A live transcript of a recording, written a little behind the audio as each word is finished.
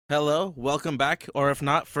Hello, welcome back, or if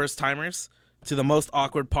not, first timers, to the most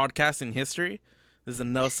awkward podcast in history. This is a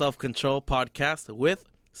No Self Control podcast with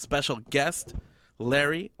special guest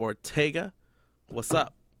Larry Ortega. What's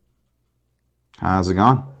up? How's it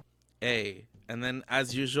going? Hey, and then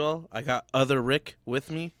as usual, I got other Rick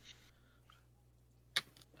with me.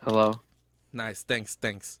 Hello. Nice, thanks.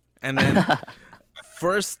 And then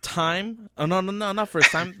first time, oh no, not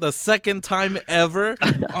first time, the second time ever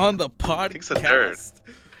on the I think it's the third. podcast.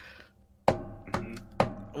 Mhm.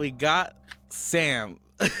 We got Sam.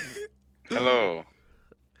 Hello.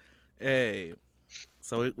 Hey,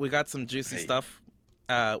 so we got some juicy Hey. stuff.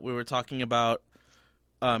 We were talking about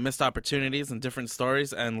missed opportunities and different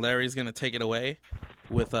stories, and Larry's gonna take it away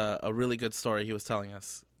with a really good story he was telling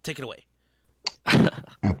us. Take it away. Yeah,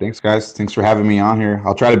 thanks, guys. Thanks for having me on here.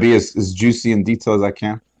 I'll try to be as juicy and detailed as I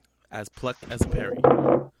can. As pluck as a Perry.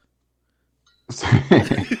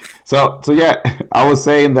 So yeah, I was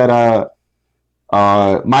saying that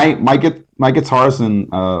my guitarist and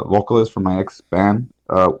vocalist for my ex band,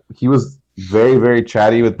 he was very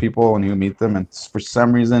chatty with people when he would meet them, and for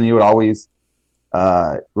some reason he would always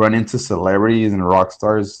run into celebrities and rock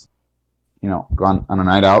stars, go on a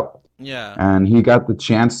night out. Yeah. And he got the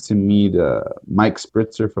chance to meet Mike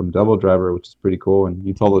Spritzer from Double Driver, which is pretty cool. And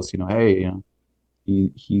he told us, hey,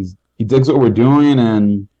 he digs what we're doing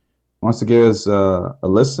and wants to give us a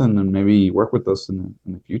listen and maybe work with us in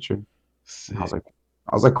the future. And I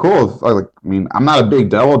was like, cool. I'm not a big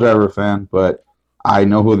Double Driver fan, but I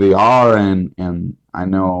know who they are, and I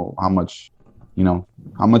know how much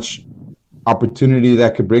opportunity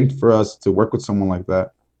that could bring for us to work with someone like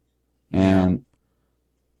that. And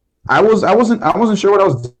I wasn't sure what I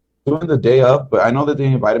was doing the day of, but I know that they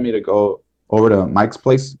invited me to go over to Mike's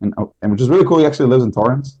place, and which is really cool. He actually lives in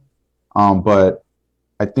Torrance, but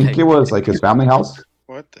I think it was like his family house,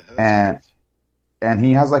 What the hell? and and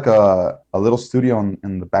he has like a little studio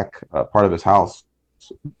in the back part of his house.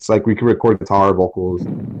 It's like we could record guitar, vocals,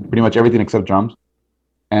 pretty much everything except drums.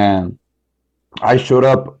 And I showed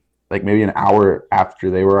up like maybe an hour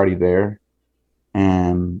after they were already there,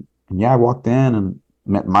 and yeah, I walked in and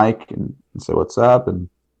met Mike and said what's up, and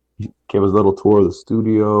he gave us a little tour of the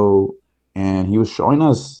studio, and he was showing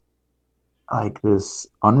us like this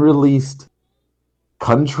unreleased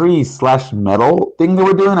country slash metal thing they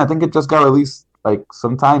were doing. I think it just got released like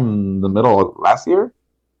sometime in the middle of last year,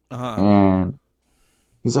 Uh-huh. and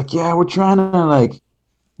he's like, yeah, we're trying to like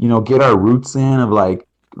get our roots in of like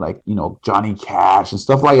Johnny Cash and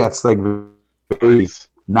stuff like that. It's like very Nice.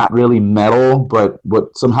 not really metal, but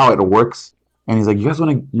somehow it works. And he's like, "You guys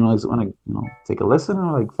want to, take a listen?" And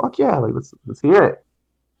I'm like, "Fuck yeah! Like let's hear it."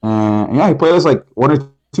 And yeah, he played us like one or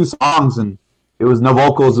two songs, and it was no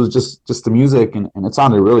vocals. It was just the music, and it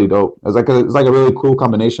sounded really dope. It was like a really cool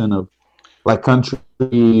combination of like country,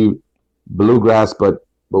 bluegrass, but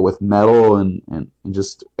with metal and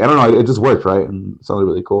just I don't know. It just worked right, and it sounded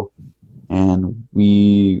really cool. And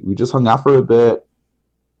we just hung out for a bit,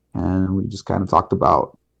 and we just kind of talked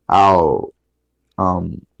about how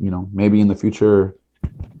maybe in the future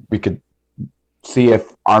we could see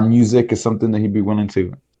if our music is something that he'd be willing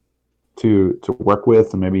to work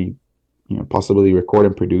with, and maybe possibly record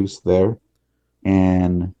and produce there.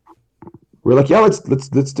 And we're like, yeah, let's do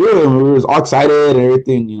it. And we were all excited, and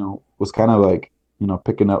everything was kind of like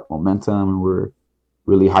picking up momentum, and we're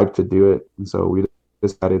really hyped to do it. And so we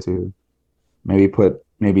decided to maybe put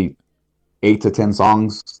maybe 8 to 10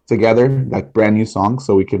 songs together, like brand new songs,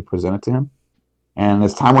 so we can present it to him. And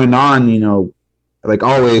as time went on, like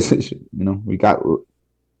always, some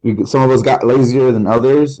of us got lazier than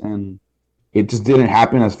others, and it just didn't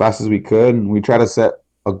happen as fast as we could. And we tried to set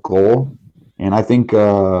a goal, and I think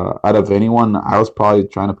out of anyone, I was probably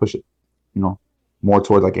trying to push it, more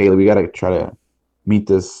towards like, hey, we gotta try to meet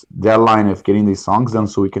this deadline of getting these songs done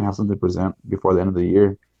so we can have something to present before the end of the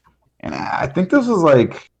year. And I think this was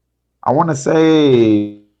like, I want to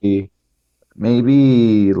say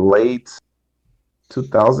maybe late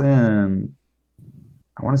 2000,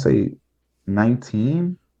 I want to say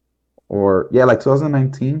 19, or yeah, like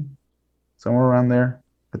 2019, somewhere around there,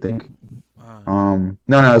 I think. Wow.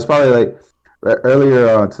 No, it's probably like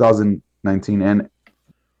earlier 2019, and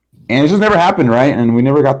it just never happened, right? And we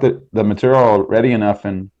never got the material ready enough.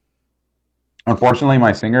 And unfortunately,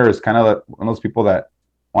 my singer is kind of one of those people that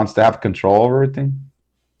wants to have control over everything.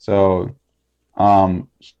 So he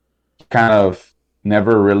kind of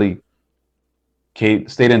never really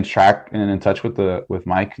stayed in track and in touch with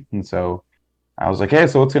Mike. And so I was like, hey,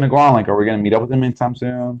 so what's gonna go on? Like, are we gonna meet up with him anytime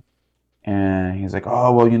soon? And he's like,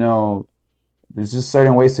 oh well, there's just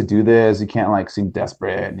certain ways to do this. You can't like seem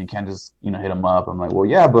desperate, and you can't just hit him up. I'm like, well,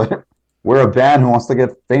 yeah, but we're a band who wants to get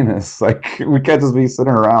famous. Like we can't just be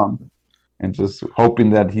sitting around and just hoping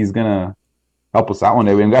that he's gonna help us out one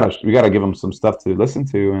day. We gotta give him some stuff to listen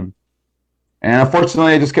to, and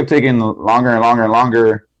unfortunately, it just kept taking longer and longer and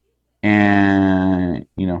longer, and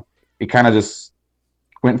it kind of just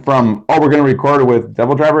went from, oh, we're gonna record with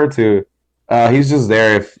Devil Driver to he's just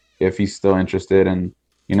there if he's still interested, and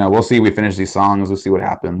we'll see. We finish these songs, we'll see what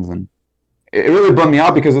happens, and it really bummed me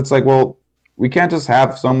out because it's like, well, we can't just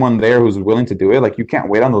have someone there who's willing to do it. Like you can't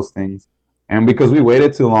wait on those things, and because we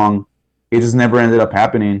waited too long, it just never ended up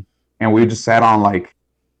happening, and we just sat on like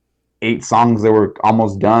 8 songs that were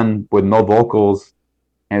almost done with no vocals,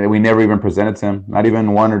 and we never even presented to him, not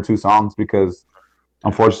even 1 or 2 songs, because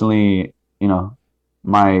unfortunately,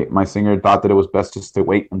 my singer thought that it was best just to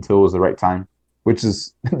wait until it was the right time, which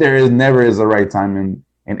is never is a right time in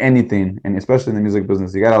anything, and especially in the music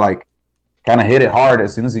business. You gotta like kind of hit it hard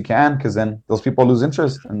as soon as you can, because then those people lose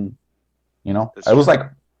interest. And it was like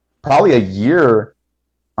probably a year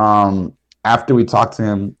after we talked to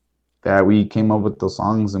him that we came up with those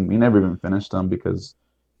songs, and we never even finished them because,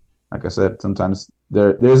 like I said, sometimes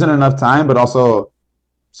there isn't enough time, but also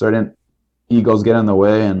certain egos get in the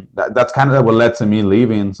way, and that's kind of what led to me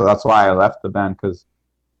leaving. So that's why I left the band, because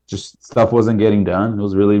just stuff wasn't getting done. It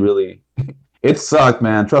was really, really, it sucked,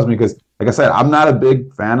 man. Trust me, because like I said, I'm not a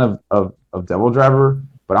big fan of Devil Driver,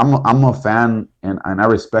 but I'm a fan, and I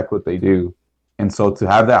respect what they do. And so to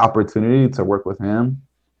have that opportunity to work with him,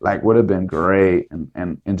 like, would have been great.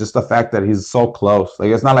 And just the fact that he's so close. Like,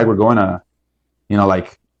 it's not like we're going to,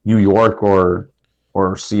 like New York or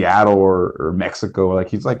Seattle or Mexico. Like,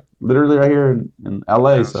 he's like literally right here in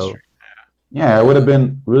LA. So yeah, it would have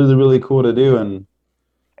been really, really cool to do. And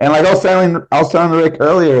like I was telling Rick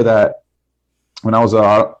earlier that when I was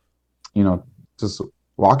just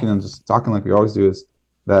walking and just talking like we always do, is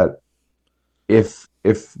that if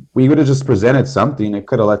we would have just presented something, it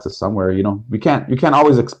could have led to somewhere. You can't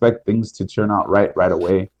always expect things to turn out right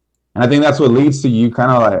away, and I think that's what leads to you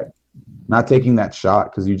kind of like not taking that shot,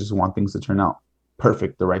 because you just want things to turn out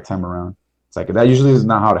perfect the right time around. It's like that usually is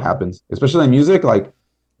not how it happens, especially in music. Like,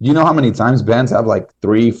 you know how many times bands have like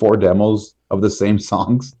 3-4 demos of the same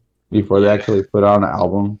songs before they actually put out an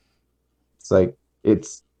album? It's like,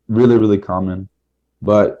 it's really, really common,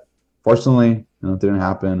 but fortunately, it didn't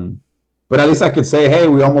happen. But at least I could say, hey,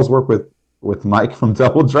 we almost worked with Mike from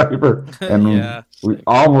Devil Driver, and we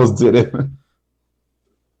almost did it.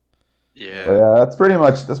 Yeah, that's pretty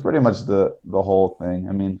much the whole thing.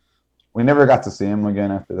 I mean, we never got to see him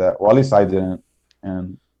again after that. Well, at least I didn't,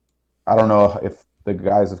 and I don't know if the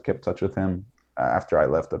guys have kept touch with him after I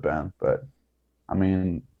left the band. But I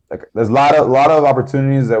mean, like, there's a lot of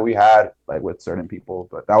opportunities that we had, like, with certain people,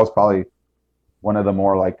 but that was probably one of the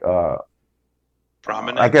more like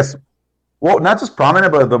prominent, I guess. Well, not just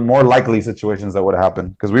prominent, but the more likely situations that would happen.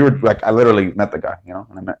 Because we were like, I literally met the guy,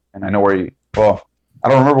 and I know where he. Well, I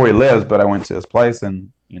don't remember where he lives, but I went to his place,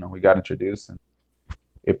 and we got introduced, and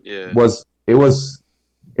it was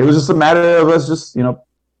just a matter of us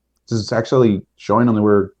just actually showing them that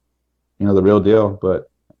we're the real deal, but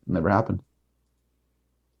it never happened.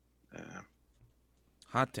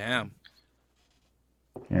 Hot damn.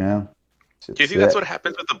 Yeah. Do you think that's what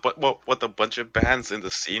happens with a bunch of bands in the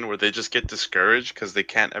scene, where they just get discouraged because they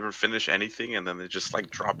can't ever finish anything, and then they just like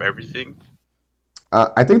drop everything?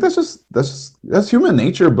 I think that's human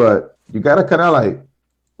nature, but you gotta kind of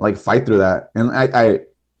like fight through that. And I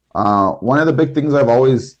one of the big things I've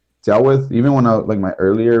always dealt with, even when I like my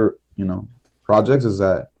earlier projects, is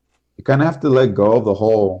that you kind of have to let go of the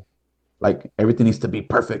whole, like, everything needs to be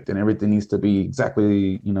perfect and everything needs to be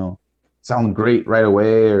exactly sound great right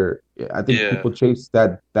away. Or I think people chase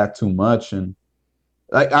that too much. And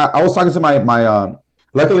like I was talking to my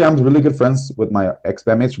luckily I'm really good friends with my ex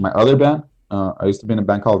bandmates from my other band. I used to be in a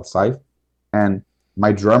band called Scythe, and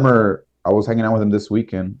my drummer, I was hanging out with him this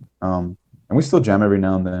weekend, and we still jam every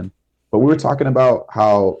now and then. But we were talking about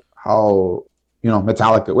how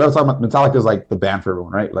Metallica. We were talking about Metallica is like the band for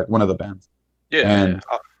everyone, right? Like one of the bands. Yeah. And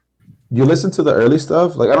you listen to the early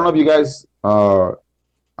stuff. Like, I don't know if you guys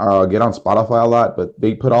get on Spotify a lot, but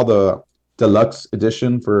they put all the deluxe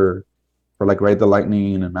edition for like Ride the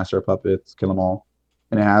Lightning and Master of Puppets, Kill 'Em All,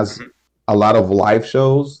 and it has a lot of live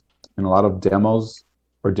shows and a lot of demos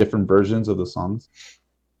for different versions of the songs.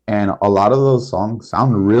 And a lot of those songs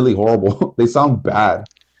sound really horrible. They sound bad.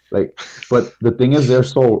 Like, but the thing is, they're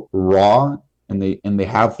so raw, and they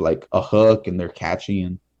have like a hook, and they're catchy,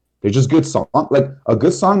 and they're just good song. Like, a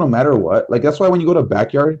good song no matter what. Like, that's why when you go to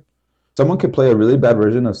Backyard, someone could play a really bad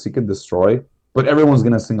version of Seek and Destroy, but everyone's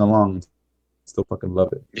gonna sing along and still fucking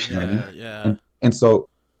love it. You know what I mean? Yeah. And so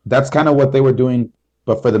that's kind of what they were doing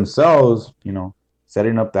but for themselves,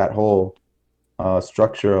 setting up that whole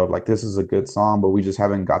structure of like this is a good song, but we just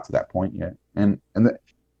haven't got to that point yet. And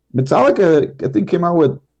Metallica, I think, came out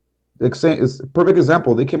with it's a perfect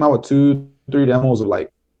example. They came out with 2, 3 demos of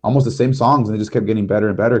like almost the same songs, and they just kept getting better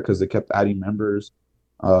and better because they kept adding members,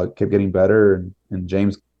 kept getting better, and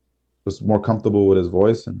James was more comfortable with his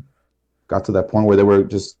voice and got to that point where they were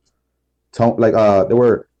just they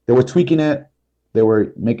were tweaking it, they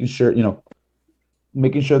were making sure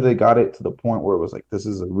they got it to the point where it was like this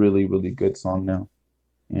is a really really good song now.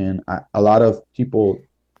 And a lot of people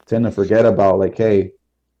tend to forget about like, hey,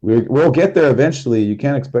 we'll get there eventually. You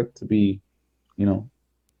can't expect to be,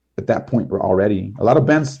 at that point we're already. A lot of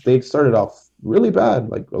bands, they started off really bad.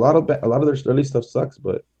 Like a lot of their early stuff sucks,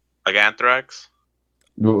 but Like Anthrax.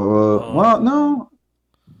 well, no,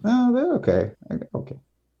 they're okay. Okay,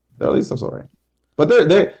 their early stuff's alright. But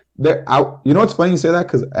they're out. You know what's funny you say that,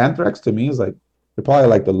 because Anthrax to me is like they're probably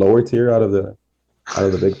like the lower tier out of the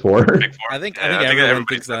big four. Big Four. I think Yeah, everyone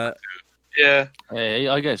everybody thinks said that. Yeah. Hey,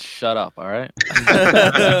 y'all guys shut up, all right?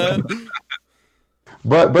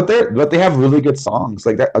 But they have really good songs.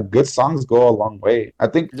 Like that, good songs go a long way. I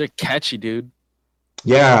think. They're catchy, dude.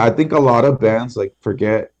 Yeah, I think a lot of bands like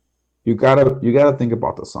forget. You gotta think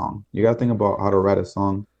about the song. You gotta think about how to write a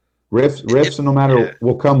song. Riffs, no matter Yeah.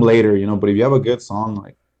 will come later, But if you have a good song,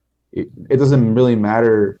 like it doesn't really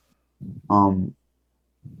matter.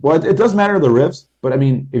 Well, it does matter the riffs, but I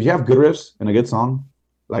mean, if you have good riffs and a good song,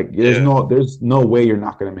 like there's no way you're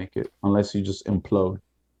not gonna make it unless you just implode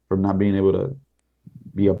from not being able to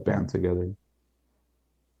be a band together.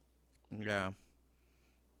 Yeah.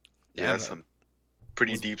 Yeah, some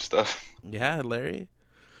pretty deep stuff. Yeah, Larry.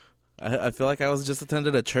 I feel like I was just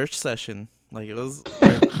attended a church session. Like it was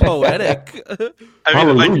poetic. I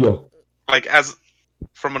mean, Hallelujah. like as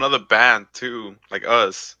from another band too, like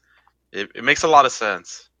us, it makes a lot of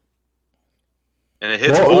sense, and it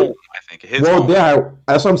hits Well, home. I think it hits Well, home. yeah,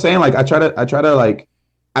 that's what I'm saying. Like, I try to like,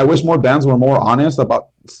 I wish more bands were more honest about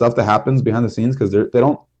stuff that happens behind the scenes, because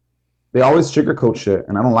they always sugarcoat shit,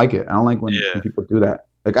 and I don't like it. I don't like when people do that.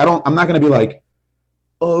 Like, I'm not gonna be like,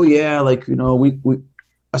 oh yeah, like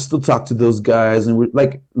I still talk to those guys, and we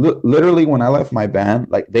like literally when I left my band,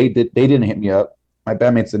 like they didn't hit me up. My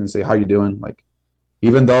bandmates didn't say how you doing, like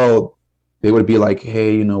even though they would be like,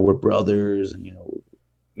 hey, we're brothers, and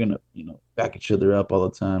we're gonna back each other up all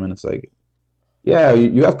the time, and it's like, yeah,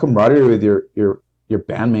 you have camaraderie with your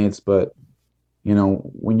bandmates, but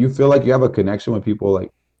when you feel like you have a connection with people,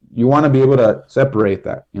 like you want to be able to separate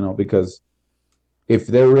that, because if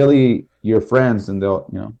they're really your friends, and they'll,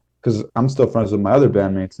 because I'm still friends with my other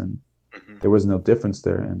bandmates, and Mhm. there was no difference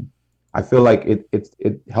there, and I feel like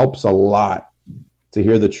it helps a lot to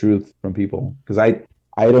hear the truth from people, because I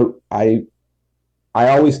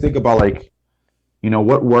always think about like,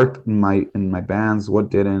 what worked in my bands, what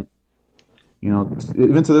didn't.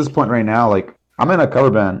 Even to this point right now, like I'm in a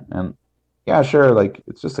cover band, and yeah, sure, like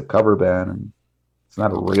it's just a cover band, and it's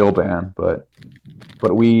not a real band, but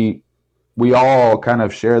we all kind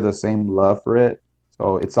of share the same love for it,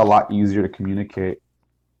 so it's a lot easier to communicate,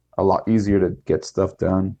 a lot easier to get stuff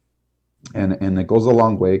done, and it goes a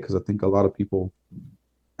long way, because I think a lot of people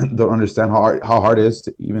don't understand how hard it is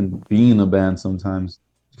to even be in a band sometimes,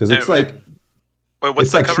 because it's like Wait, what's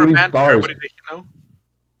it's the like cover shooting band? For stars. everybody that you know?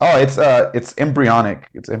 Oh, it's embryonic.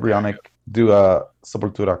 It's embryonic. Do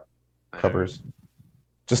Sepultura covers.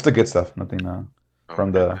 Just the good stuff. Nothing from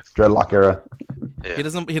Okay, the nice. dreadlock era. Yeah.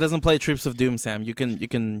 He doesn't play Troops of Doom, Sam. You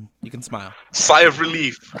can smile. Sigh of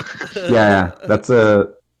relief. Yeah. That's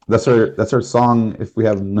our song if we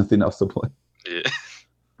have nothing else to play. Yeah.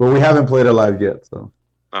 But we haven't played it live yet, so.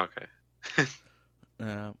 Okay.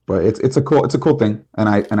 But it's a cool thing, and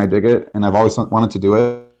I dig it, and I've always wanted to do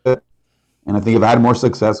it, and I think I've had more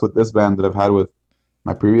success with this band that I've had with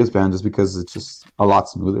my previous band, just because it's just a lot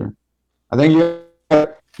smoother. I think you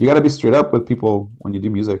got to be straight up with people when you do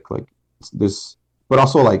music, like this, but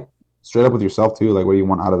also like straight up with yourself too. Like, what do you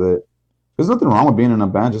want out of it? There's nothing wrong with being in a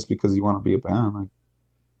band just because you want to be a band. Like,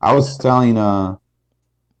 I was telling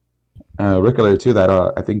Rick earlier too that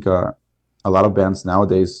I think a lot of bands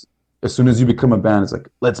nowadays, as soon as you become a band, it's like,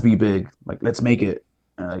 let's be big, like let's make it,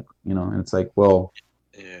 and and it's like, well,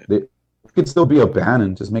 Yeah. you could still be a band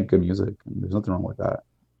and just make good music, and there's nothing wrong with that.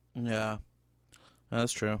 Yeah,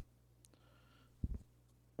 that's true.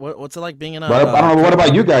 What's it like being in a? But I don't know. What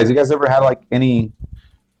about you guys? You guys ever had like any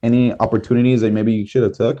opportunities that maybe you should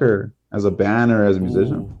have took, or as a band or as a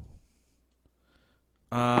musician?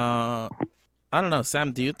 I don't know,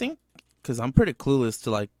 Sam. Do you think? Because I'm pretty clueless to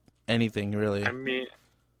like anything really. I mean,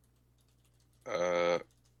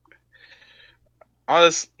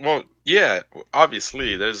 well, Yeah,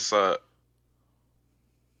 obviously, there's.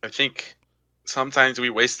 I think sometimes we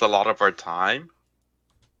waste a lot of our time.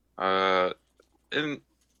 Uh, and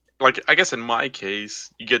like I guess in my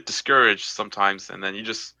case, you get discouraged sometimes, and then you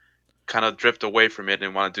just kind of drift away from it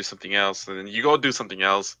and want to do something else, and then you go do something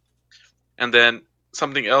else, and then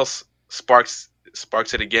something else sparks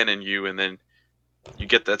it again in you, and then you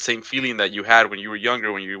get that same feeling that you had when you were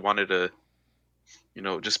younger, when you wanted to,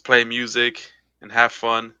 just play music and have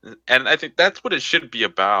fun. And I think that's what it should be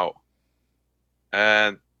about.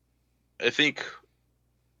 And I think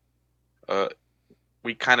uh,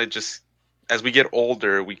 we kind of just, as we get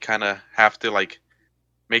older, we kind of have to like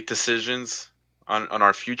make decisions on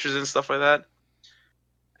our futures and stuff like that.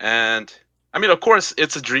 And I mean, of course,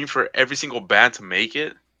 it's a dream for every single band to make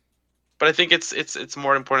it. But I think it's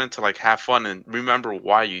more important to like have fun and remember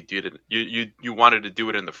why you did it. You wanted to do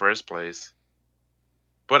it in the first place.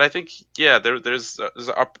 But I think yeah, there's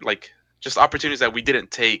like just opportunities that we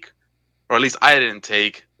didn't take, or at least I didn't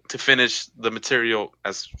take, to finish the material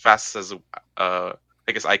as fast as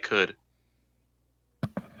I guess I could.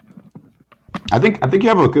 I think you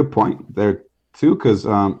have a good point there too, because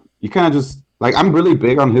you kind of just like I'm really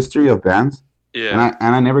big on history of bands, and Yeah,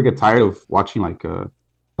 I never get tired of watching like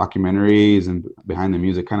documentaries and behind the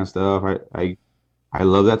music kind of stuff. I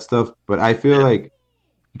love that stuff, but I feel yeah. like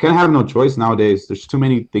you kind of have no choice nowadays. There's too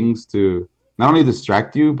many things to not only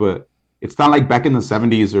distract you, but it's not like back in the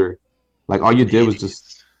 '70s or like all you did was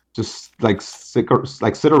 80s, just like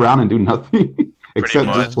sit around and do nothing pretty except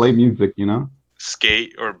much. just play music, you know?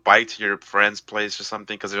 Skate or bike to your friend's place or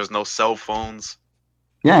something because there's no cell phones,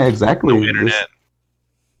 Yeah, no exactly. This internet.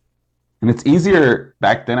 and it's easier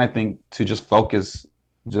back then, I think, to just focus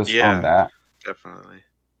just on Yeah, that. definitely.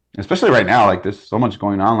 Especially right now, like there's so much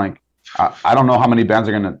going on. Like I don't know how many bands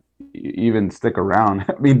are gonna even stick around.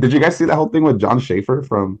 I mean, did you guys see that whole thing with John Schaefer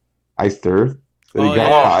from Iced Earth? That he Oh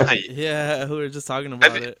got Oh, yeah, caught. yeah. We were just talking I,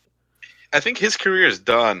 about th- it. I think his career is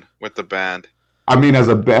done with the band. I mean, as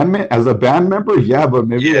a band member, yeah, but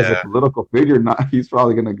maybe as a Yeah, political figure, not. He's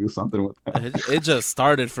probably gonna do something with that. It just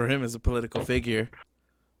started for him as a political figure.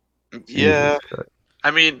 yeah. Jesus Christ.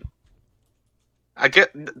 I mean, I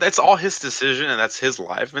get that's all his decision and that's his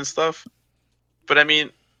life and stuff. But I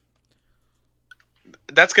mean,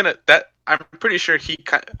 I'm pretty sure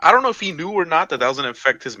I don't know if he knew or not that that was gonna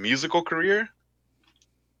affect his musical career,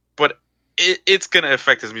 but it's gonna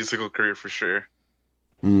affect his musical career for sure.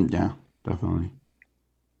 Yeah, definitely.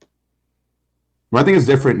 But I think it's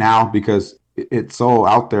different now because it's so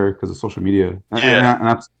out there because of social media,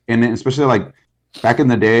 Yeah, and especially like back in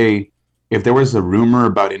the day, if there was a rumor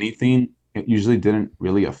about anything, it usually didn't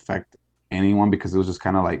really affect anyone because it was just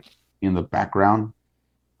kind of like in the background.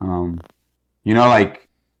 Um, like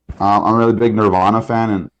I'm a really big Nirvana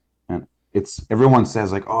fan, and it's everyone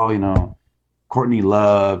says like, oh, Courtney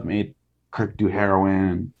Love made Kirk do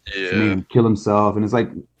heroin, she made yeah, him kill himself, and it's like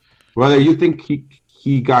whether you think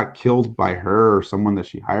he got killed by her or someone that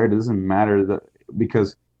she hired, it doesn't matter that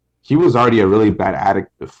because he was already a really bad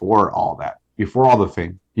addict before all that, before all the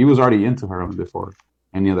fame. He was already into heroin before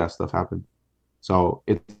any of that stuff happened. So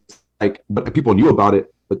it's like, but people knew about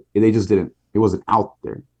it, but they just didn't. It wasn't out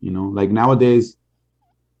there, Like nowadays,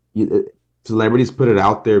 celebrities put it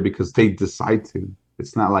out there because they decide to.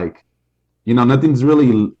 It's not like, nothing's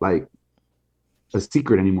really like a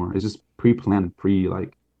secret anymore. It's just pre-planned,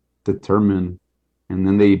 like determined, and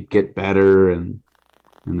then they get better, and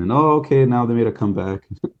then okay, now they made a comeback.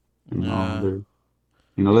 Yeah. They're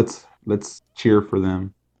let's cheer for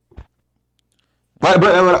them.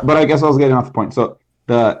 But I guess I was getting off the point. So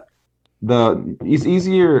it's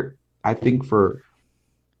easier, I think, for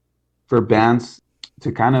bands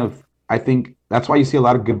to kind of. I think that's why you see a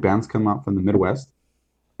lot of good bands come out from the Midwest,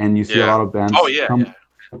 and you see a yeah. lot of Oh bands yeah, yeah,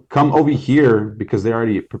 come over here because they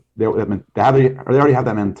already have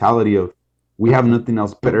that mentality of we have nothing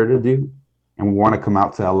else better to do, and we want to come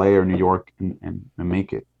out to LA or New York and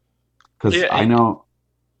make it. Because yeah. I know,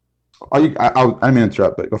 I didn't mean to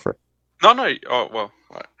interrupt, but go for it. No, no. Oh well,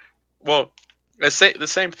 well. Let's say the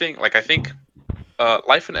same thing. Like I think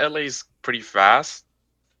life in LA is pretty fast.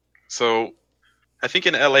 So I think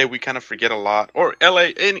in LA we kind of forget a lot, or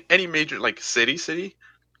LA, any major like city.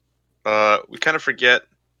 We kind of forget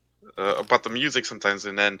about the music sometimes,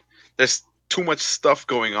 and then there's too much stuff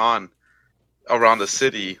going on around the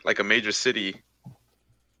city, like a major city.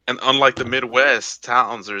 And unlike the Midwest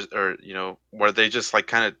towns, or where they just like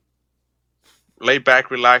kind of lay back,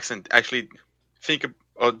 relax, and actually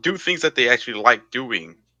do things that they actually like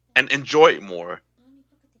doing and enjoy it more.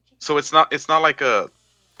 So it's not like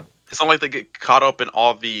they get caught up in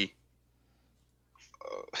all the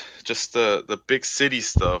just the big city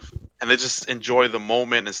stuff, and they just enjoy the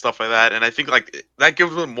moment and stuff like that. And I think like that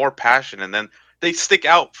gives them more passion, and then they stick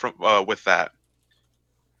out from with that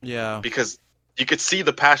Yeah. because you could see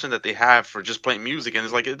the passion that they have for just playing music, and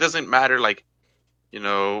it's like it doesn't matter like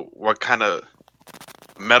what kind of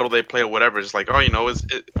metal they play or whatever. It's like, oh,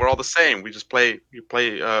 we're all the same. We just play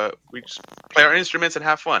our instruments and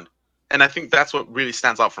have fun. And I think that's what really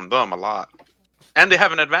stands out from them a lot. And they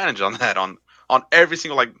have an advantage on that on every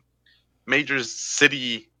single like major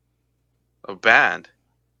city band.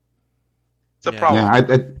 It's a Yeah. problem.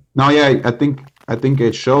 I think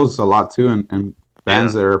it shows a lot too, and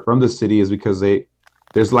bands that are from the city is because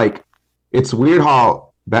there's like, it's weird how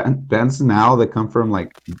bands now that come from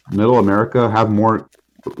like middle America have more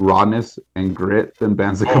rawness and grit than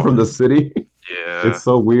bands that come from the city. Yeah. It's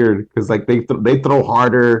so weird because like they throw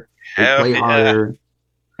harder, they Hell play yeah. harder,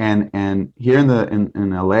 and here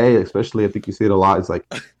in LA especially, I think you see it a lot. It's like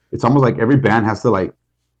it's almost like every band has to Outdo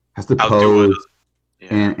pose,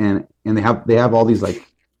 it. Yeah. and they have all these like,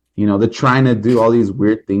 they're trying to do all these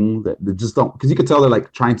weird things that they just don't, because you can tell they're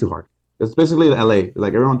like trying too hard. It's basically LA,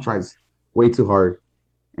 like everyone tries way too hard,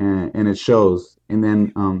 and it shows. And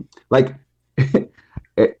then like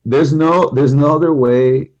there's no other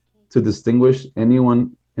way to distinguish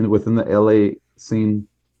anyone within the LA scene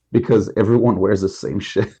because everyone wears the same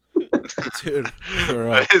shit. Dude, for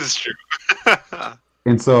real. That is true.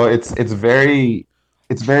 And so it's very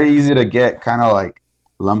easy to get kind of like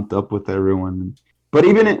lumped up with everyone. But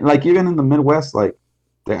even in the Midwest, like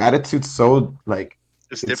their attitude's so like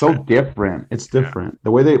It's it's so different. different. It's different.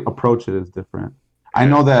 The way they approach it is different. I Yeah.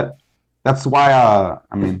 know that's why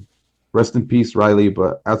I mean, rest in peace, Riley,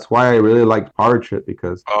 but that's why I really liked Power Trip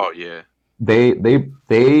because Oh yeah. they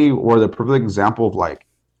were the perfect example of like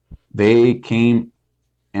they came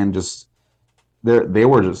and just they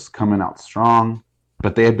were just coming out strong,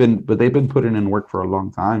 but they've been putting in work for a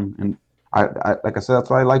long time. And I like I said, that's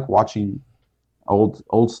why I like watching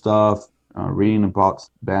old stuff, reading about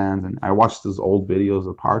bands, and I watched those old videos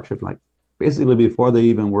of Power Trip, like basically before they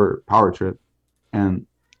even were Power Trip, and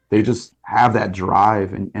they just have that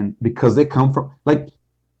drive, and because they come from like,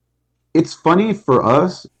 it's funny for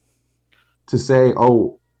us to say,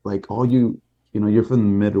 oh, like, oh, you're from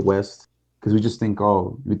the Midwest, because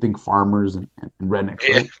we think farmers and rednecks,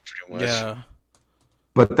 Yeah. right? Pretty much. Yeah.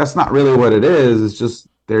 But that's not really what it is. It's just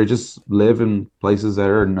they just live in places that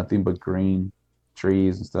are nothing but green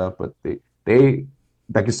trees and stuff. But they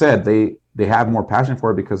like you said, they have more passion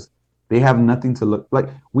for it because they have nothing to look like.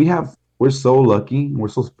 We're so lucky, we're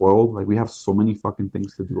so spoiled. Like we have so many fucking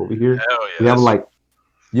things to do over here. Hell yeah. We have that's- like,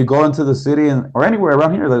 you go into the city or anywhere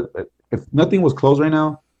around here, if nothing was closed right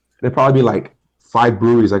now, there'd probably be like 5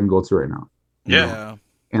 breweries I can go to right now. you know? Yeah.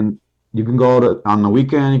 And you can go to on the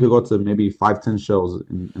weekend. You could go to maybe 5-10 shows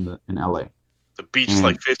in LA. The beach is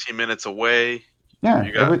like 15 minutes away. Yeah,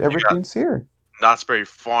 You got- everything's here. Knott's Berry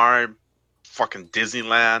Farm, fucking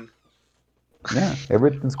Disneyland. Yeah,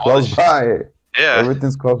 everything's All this close by. Yeah.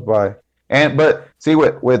 Everything's close by. But see,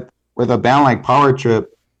 with a band like Power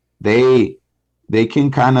Trip, they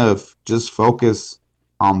can kind of just focus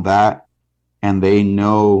on that, and they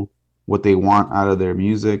know what they want out of their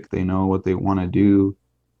music. They know what they want to do.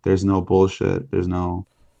 There's no bullshit. There's no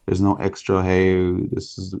extra. Hey,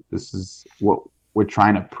 this is what we're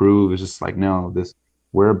trying to prove. It's just like, no,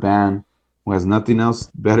 we're a band who has nothing else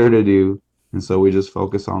better to do, and so we just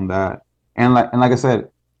focus on that. And like I said,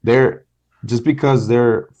 they're just because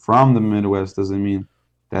they're from the Midwest doesn't mean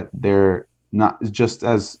that they're not just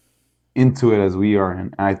as into it as we are.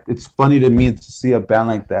 And it's funny to me to see a band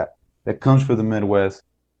like that comes from the Midwest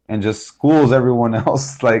and just schools everyone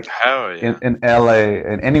else like Hell yeah. in LA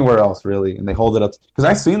and anywhere else really, and they hold it up because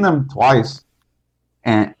I've seen them twice,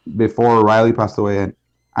 and before Riley passed away, and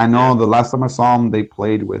I know the last time I saw them they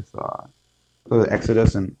played with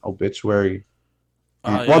Exodus and Obituary.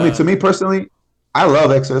 And, well, I mean, to me personally, I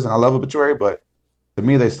love Exodus and I love Obituary, but to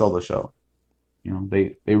me they stole the show.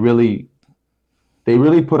 They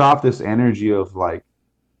really put off this energy of like,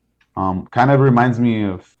 kind of reminds me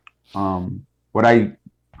of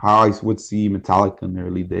how I would see Metallica in the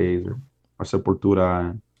early days, or Sepultura,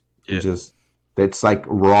 and Yeah. just it's like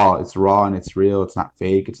raw. It's raw and it's real. It's not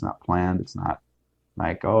fake. It's not planned. It's not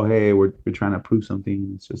like, oh hey, we're trying to prove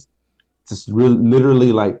something. It's just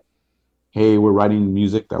literally like, hey, we're writing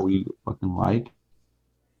music that we fucking like,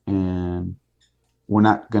 and we're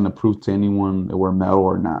not gonna prove to anyone that we're metal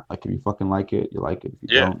or not. Like if you fucking like it, you like it. If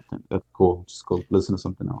you Yeah. don't, then that's cool. Just go listen to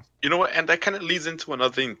something else. You know what? And that kind of leads into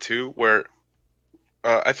another thing too, where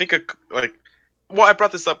I think I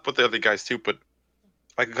brought this up with the other guys too, but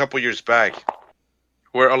like a couple years back,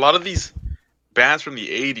 where a lot of these bands from the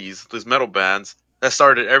 '80s, those metal bands that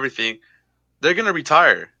started everything, they're gonna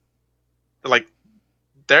retire. Like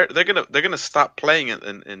they're gonna stop playing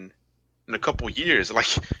in a couple years. Like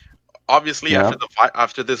obviously Yeah.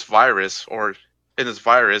 after this virus or in this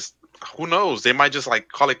virus, who knows? They might just like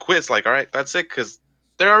call it quits. Like all right, that's it, because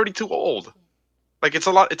they're already too old. Like it's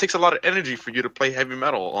a lot. It takes a lot of energy for you to play heavy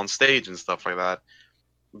metal on stage and stuff like that.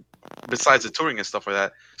 Besides the touring and stuff like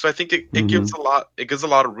that, so I think it gives Mhm. a lot. It gives a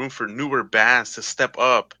lot of room for newer bands to step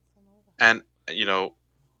up and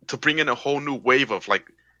to bring in a whole new wave of like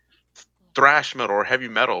thrash metal or heavy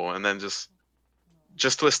metal, and then just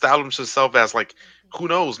to establish itself as like who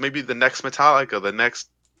knows, maybe the next Metallica, the next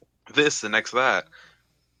this, the next that,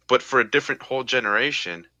 but for a different whole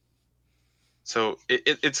generation. So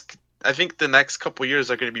it's I think the next couple years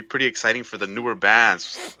are going to be pretty exciting for the newer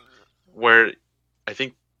bands, where I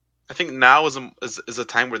think I think now is a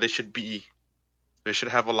time where they should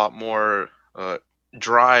have a lot more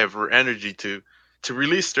drive or energy to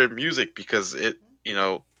release their music, because it's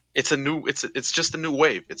just a new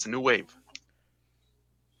wave. It's a new wave.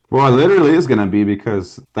 Well, it literally is gonna be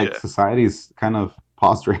because like Yeah. society's kind of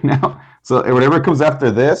paused right now. So whatever comes after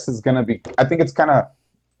this is gonna be. I think it's kind of,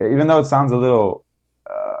 even though it sounds a little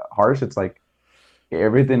harsh, it's like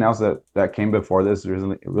everything else that came before this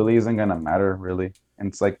really isn't gonna matter really. And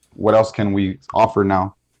it's like, what else can we offer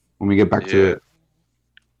now when we get back to Yeah. it?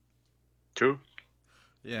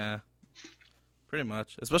 Yeah, pretty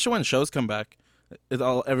much. Especially when shows come back,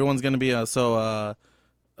 everyone's gonna be so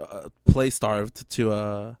play starved to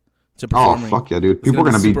Oh performing. fuck yeah, dude! It's People are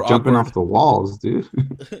gonna gonna be be super jumping awkward. off the walls, dude.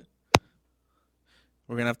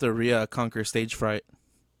 We're gonna have to conquer stage fright.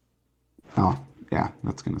 Oh yeah,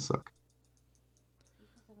 that's gonna suck.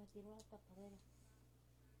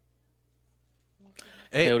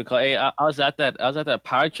 Hey, Hey, what do you call? Hey, I was at that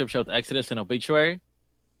Pirate Trip show with Exodus and Obituary,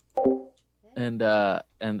 and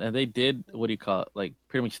they did, what do you call it? Like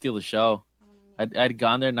pretty much steal the show. I'd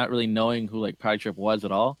gone there not really knowing who like Pirate Trip was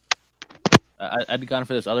at all. I'd gone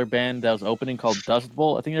for this other band that was opening called Dust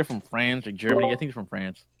Bowl. I think they're from France or Germany. I think they're from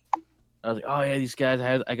France. I was like, oh yeah, these guys.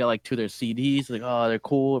 I got like 2 of their CDs. Like, oh, they're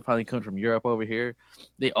cool. They're probably coming from Europe over here.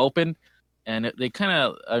 They opened, and they kind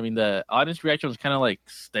of. I mean, the audience reaction was kind of like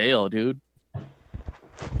stale, dude.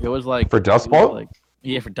 It was like For Dust it was Bowl? like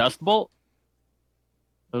yeah, for Dust Bowl.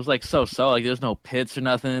 It was like so. Like there's no pits or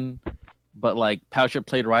nothing. But like Poucher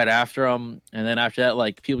played right after him, and then after that,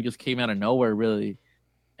 like people just came out of nowhere, really,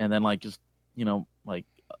 and then like just like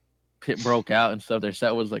pit broke out and stuff. Their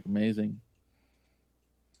set was like amazing.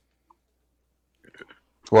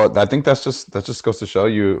 Well, I think that just goes to show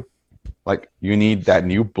you, like, you need that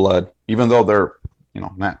new blood, even though they're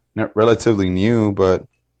not relatively new, but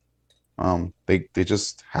they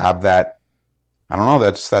just have that, I don't know,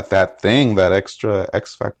 that's that thing, that extra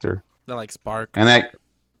X factor, they're like spark. and that,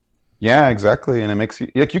 yeah, exactly, and it makes you,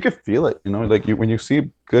 like, you can feel it, like when you see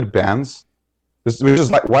good bands, which is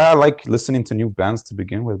like why I like listening to new bands to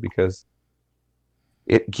begin with, because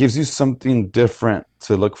it gives you something different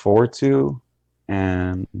to look forward to,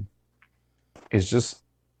 and it's just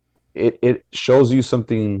it shows you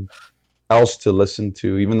something else to listen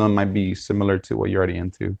to, even though it might be similar to what you're already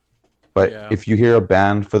into. But Yeah. if you hear a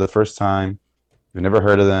band for the first time, you've never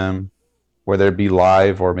heard of them, whether it be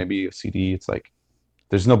live or maybe a CD, it's like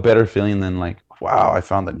there's no better feeling than like, wow, I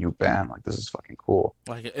found a new band. Like, this is fucking cool.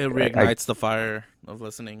 Like it reignites the fire of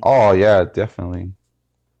listening. Oh yeah, definitely.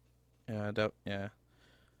 Yeah.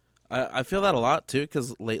 I feel that a lot too,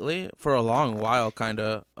 because lately, for a long while, kind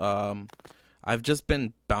of, I've just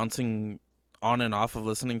been bouncing on and off of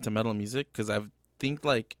listening to metal music, because I think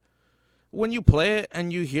like when you play it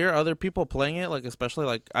and you hear other people playing it, like especially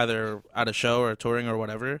like either at a show or touring or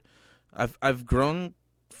whatever, I've grown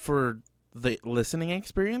for the listening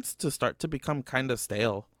experience to start to become kind of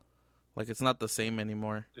stale. Like it's not the same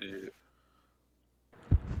anymore. You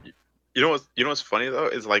know what's funny though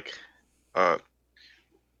is like, uh,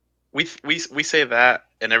 we say that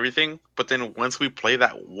and everything, but then once we play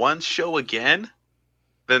that one show again,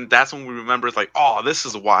 then that's when we remember it's like, oh, this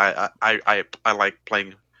is why I like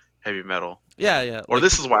playing heavy metal, Yeah. or Like,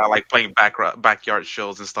 this is why I like playing backyard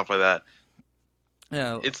shows and stuff like that.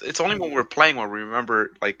 yeah. It's only when we're playing when we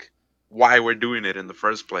remember like why we're doing it in the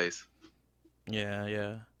first place.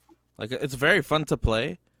 Yeah. Like it's very fun to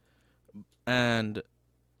play, and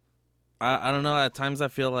I don't know. At times I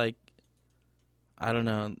feel like, I don't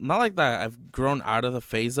know, not like that. I've grown out of the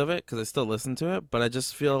phase of it because I still listen to it, but I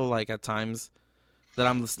just feel like at times that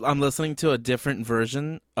I'm listening to a different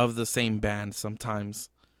version of the same band sometimes,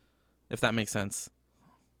 if that makes sense.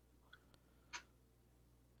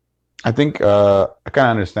 I think I kind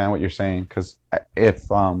of understand what you're saying, because if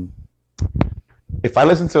if I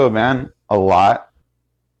listen to a band a lot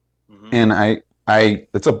Mhm. and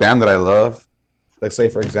it's a band that I love. Let's say,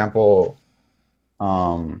 for example,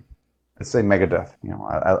 let's say Megadeth. You know,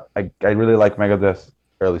 I really like Megadeth's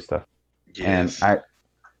early stuff, and Yes.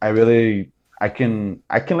 I really I can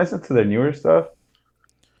listen to their newer stuff,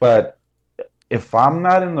 but if I'm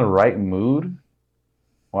not in the right mood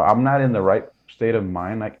or I'm not in the right state of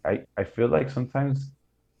mind, like I feel like sometimes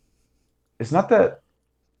it's not that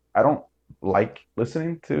I don't like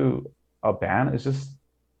listening to a band. It's just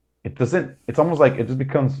it doesn't. It's almost like it just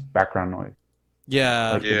becomes background noise.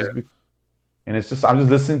 Yeah. Like it Yeah. just and it's just I'm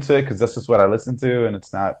just listening to it because that's just what I listen to, and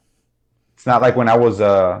it's not like when I was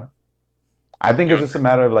I think it's Younger. just a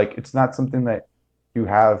matter of like it's not something that you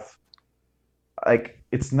have like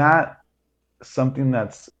it's not something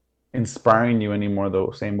that's inspiring you anymore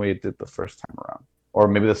the same way it did the first time around, or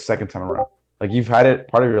maybe the second time around. Like you've had it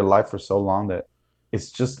part of your life for so long that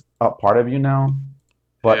it's just a part of you now.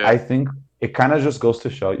 But Yeah. I think it kind of just goes to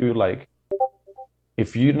show you like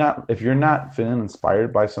if you're not feeling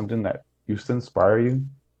inspired by something that used to inspire you,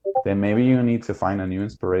 then maybe you need to find a new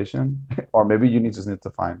inspiration, or maybe you just need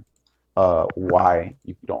to find why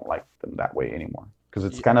you don't like them that way anymore. Because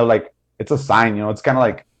it's Y- kind of like it's a sign, you know. It's kind of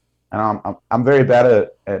like, and I'm very bad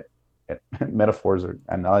at metaphors or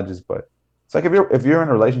analogies, but it's like if you're in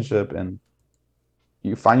a relationship and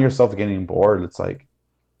you find yourself getting bored, it's like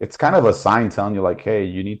it's kind of a sign telling you like, hey,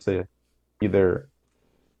 you need to either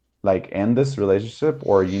like end this relationship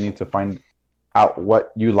or you need to find out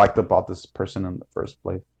what you liked about this person in the first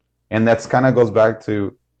place. And that's kind of goes back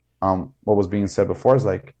to what was being said before is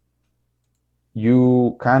like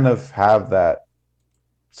you kind of have that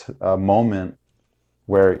moment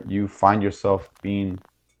where you find yourself being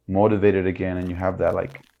motivated again and you have that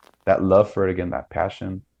like that love for it again, that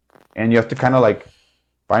passion, and you have to kind of like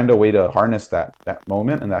find a way to harness that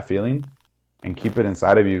moment and that feeling and keep it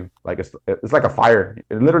inside of you like it's like a fire,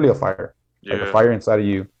 it's literally a fire, like a Yeah. fire inside of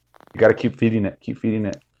you. You got to keep feeding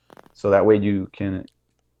it so that way you can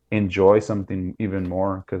enjoy something even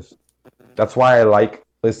more, because that's why I like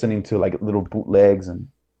listening to like little bootlegs and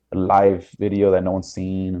a live video that no one's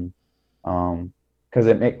seen, and because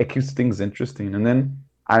it keeps things interesting. And then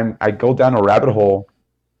I go down a rabbit hole,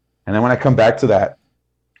 and then when I come back to that,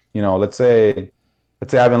 you know, let's say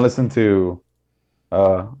I haven't listened to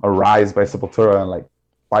Arise by Sepultura in like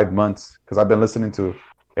 5 months because I've been listening to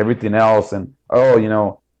everything else, and oh, you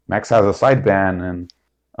know, Max has a side band, and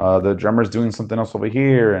the drummer's doing something else over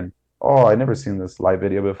here, and oh, I never seen this live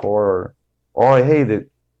video before, or oh, hey,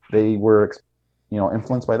 they were, you know,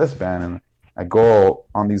 influenced by this band, and I go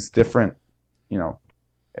on these different, you know,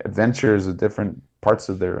 adventures of different parts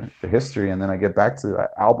of their history, and then I get back to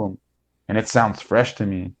that album, and it sounds fresh to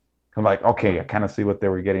me. I'm like, okay, I kind of see what they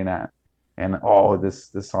were getting at, and oh, this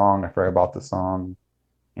song, I forgot about the song,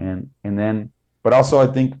 and then, but also I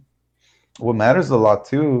think what matters a lot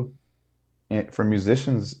too, for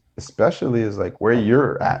musicians especially, is like where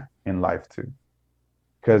you're at in life too,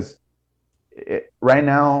 because right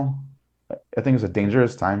now I think it's a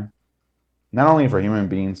dangerous time, not only for human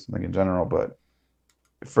beings like in general, but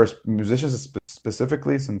for musicians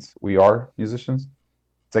specifically, since we are musicians,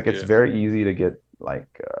 it's like it's Yeah. very easy to get like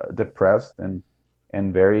depressed and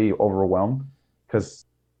very overwhelmed because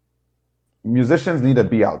musicians need to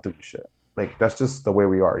be out doing shit. Like that's just the way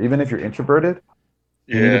we are. Even if you're introverted,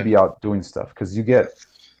 you need to Yeah. be out doing stuff because you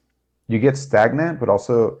get stagnant, but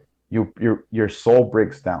also your soul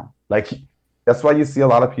breaks down. Like that's why you see a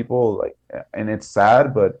lot of people like, and it's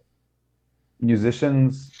sad, but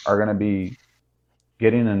musicians are gonna be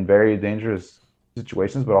getting in very dangerous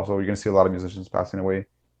situations, but also you're going to see a lot of musicians passing away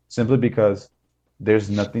simply because there's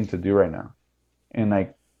nothing to do right now. And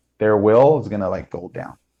like their will is going to like go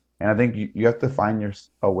down. And I think you have to find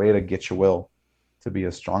a way to get your will to be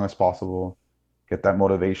as strong as possible, get that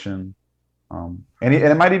motivation. And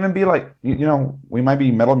it might even be like, you know, we might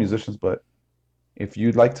be metal musicians, but if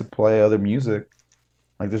you'd like to play other music,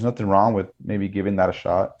 like there's nothing wrong with maybe giving that a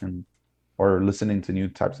shot and or listening to new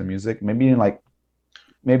types of music.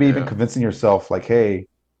 Maybe even Yeah. convincing yourself like, hey,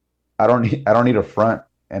 I don't need a front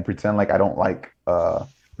and pretend like I don't like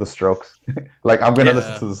the Strokes. Like I'm gonna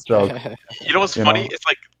listen Yeah. to the Strokes, You know what's you funny? know? It's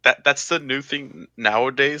like that's the new thing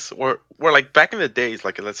nowadays. Or like back in the days,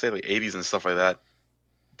 like let's say like 80s and stuff like that,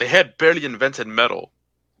 they had barely invented metal.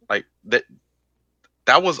 Like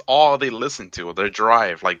that was all they listened to, their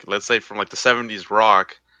drive. Like let's say from like the 70s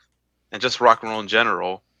rock and just rock and roll in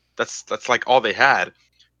general. That's like all they had.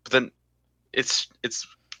 But then it's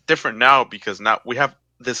different now because now we have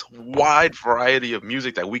this wide variety of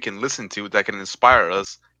music that we can listen to that can inspire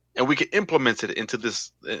us, and we can implement it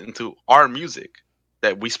into our music.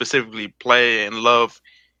 that we specifically play and love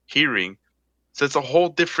hearing. So it's a whole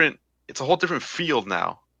different field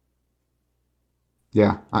now.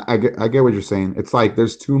 Yeah, I get what you're saying. It's like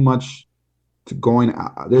there's too much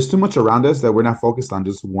there's too much around us that we're not focused on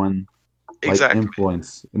just one like Exactly.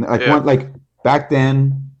 influence. And like Yeah. one like back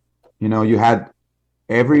then, you had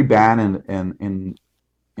every band in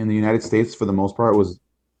the United States for the most part was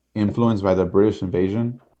influenced by the British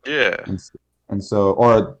invasion, Yeah. and so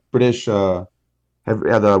or British the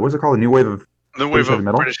what's it called, the new wave of The British wave heavy of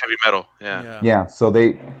metal. British heavy metal. Yeah. Yeah, so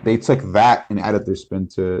they took that and added their spin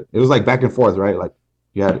to it. Was like back and forth, right? Like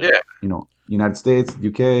you had Yeah. United States,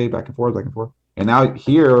 UK, back and forth, and now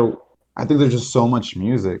here I think there's just so much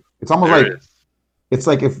music. It's almost There like is. it's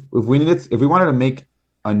like if we wanted to make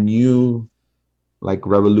a new like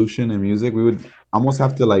revolution in music, we would almost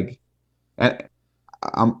have to like and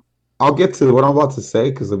I'll get to what I'm about to say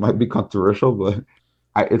because it might be controversial, but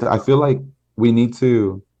I feel like we need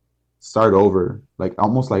to start over, like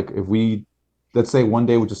almost like if we let's say one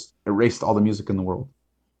day we just erased all the music in the world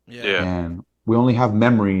Yeah. and we only have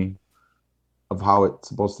memory of how it's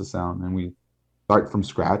supposed to sound and we start from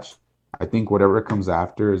scratch. I think whatever comes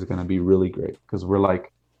after is going to be really great because we're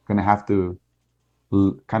like going to have to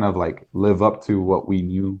kind of like live up to what we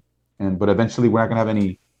knew, but eventually we're not going to have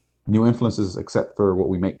any new influences except for what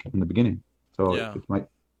we make in the beginning. So Yeah. it might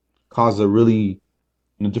cause a really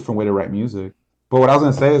different way to write music. But what I was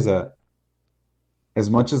going to say is that as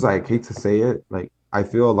much as I hate to say it, like I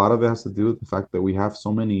feel a lot of it has to do with the fact that we have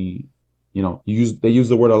so many, they use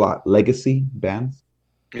the word a lot, legacy bands,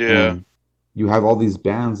 Yeah. and you have all these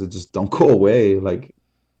bands that just don't go away. Like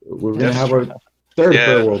we're gonna That's have true. our third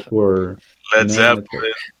Yeah. world tour, Led and it's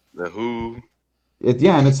Zeppelin, The Who.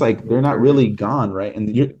 and it's like they're not really gone, right?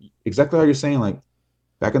 And you're exactly how you're saying, like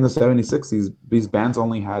back in the 70s, 60s, these bands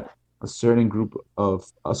only had a certain group,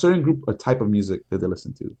 a type of music that they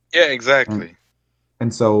listened to. Yeah, exactly.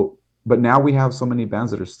 And so, but now we have so many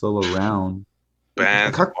bands that are still around.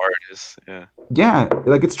 Bands, Like, artists. Yeah. yeah,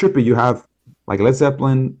 like it's trippy. You have like Led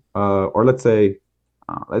Zeppelin, or let's say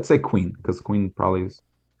Queen, because Queen probably is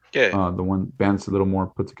Yeah. the one band's a little more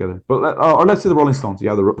put together. But or let's say the Rolling Stones.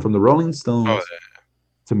 Yeah, from the Rolling Stones Oh,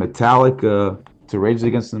 to Metallica to Rage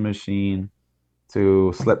Against the Machine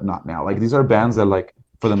to Slipknot. Now, like these are bands that, like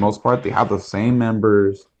for the most part, they have the same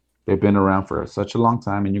members. They've been around for such a long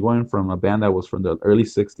time, and you're going from a band that was from the early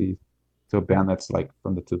 '60s to a band that's like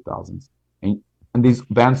from the 2000s, and these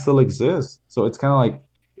bands still exist. So it's kind of like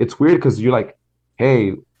it's weird because you're like,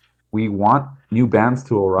 hey, we want new bands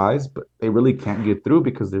to arise, but they really can't get through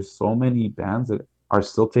because there's so many bands that are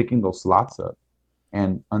still taking those slots up,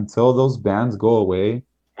 and until those bands go away,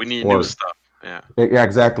 we need or new stuff. Yeah. yeah,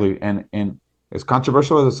 exactly, and as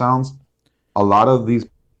controversial as it sounds, a lot of these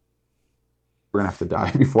we're gonna have to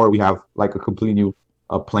die before we have like a completely new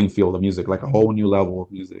playing field of music, like a whole new level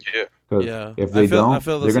of music. Yeah. Because Yeah. if they I don't,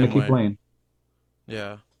 feel the they're gonna same keep way. playing.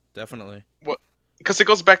 Yeah, definitely. Because it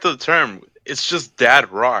goes back to the term. It's just dad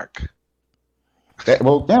rock.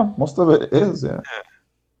 Well, yeah, most of it is. Yeah,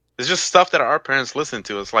 It's just stuff that our parents listened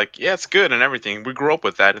to. It's like, yeah, it's good and everything. We grew up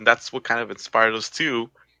with that, and that's what kind of inspired us too.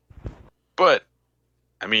 But,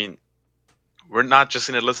 I mean, we're not just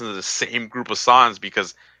gonna listen to the same group of songs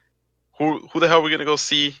because who the hell are we gonna go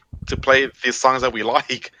see to play these songs that we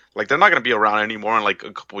like? Like, they're not gonna be around anymore in like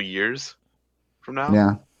a couple of years from now.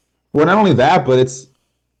 yeah. Well, not only that, but it's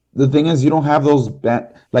the thing is you don't have those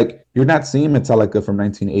like you're not seeing Metallica from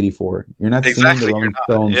 1984. You're not seeing Exactly, the you're Rolling not.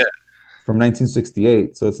 Stones Yeah. from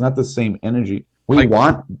 1968. So it's not the same energy. We Like,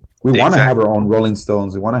 want to have exactly. our own Rolling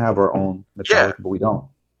Stones. We want to have our own Metallica, Yeah. but we don't.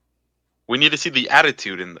 We need to see the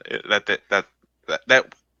attitude in that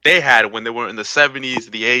they had when they were in the 70s,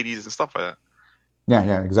 the 80s, and stuff like that.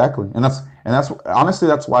 Yeah, exactly. And that's honestly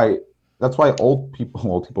that's why old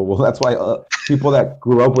people well that's why people that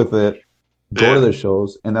grew up with it go Yeah. to the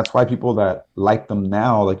shows, and that's why people that like them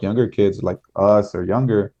now, like younger kids like us or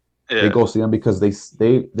younger, Yeah. they go see them because they're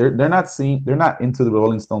not into the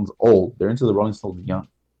Rolling Stones old, they're into the Rolling Stones young.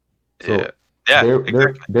 So Yeah. Yeah. they're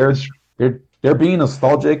Exactly. they're That's true. they're being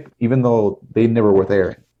nostalgic even though they never were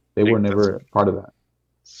there. They were That's never part of that.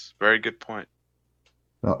 a very good point.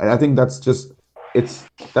 No, and I think that's just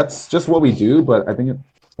what we do, but I think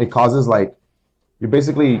it causes like you're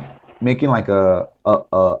basically making like a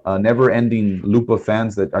never ending loop of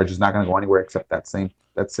fans that are just not gonna go anywhere except that same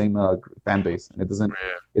fan base, and it doesn't.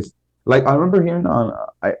 Yeah. It's like I remember hearing on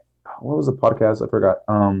what was the podcast I forgot.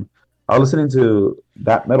 I was listening to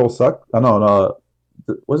That Metal Suck. Oh no,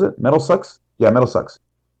 was it Metal Sucks? Yeah, Metal Sucks,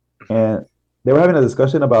 and they were having a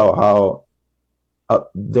discussion about how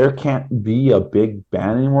there can't be a big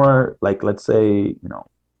band anymore. Like, let's say,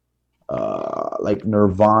 like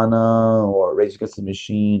Nirvana or Rage Against the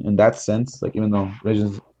Machine in that sense. Like even though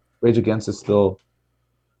Rage Against is still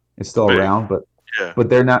Big. around, Yeah. but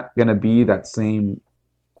they're not gonna be that same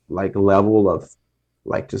like level of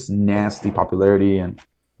like just nasty popularity. And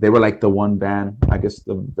they were like the one band, I guess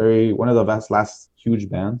one of the last huge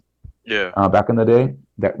bands Yeah. back in the day,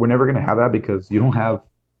 that we're never gonna have that because you don't have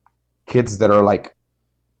kids that are like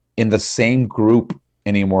in the same group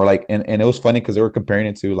anymore. Like and it was funny because they were comparing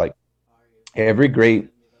it to like every great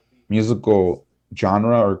musical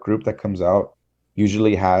genre or group that comes out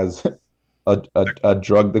usually has a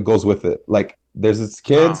drug that goes with it. Like there's its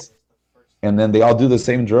kids, and then they all do the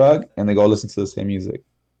same drug, and they go listen to the same music,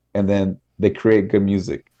 and then they create good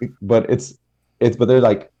music. But but they're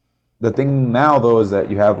like the thing now though is that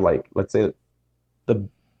you have like let's say the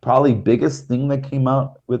probably biggest thing that came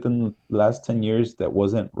out within the last 10 years that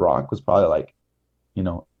wasn't rock was probably like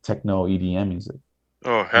techno EDM music.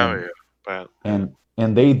 Oh hell And yeah. But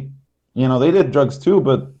and they they did drugs too,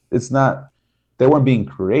 but it's not they weren't being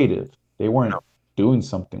creative. They weren't No. doing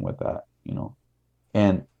something with that.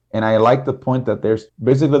 And I like the point that there's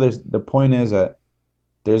the point is that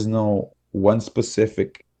there's no one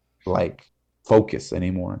specific like focus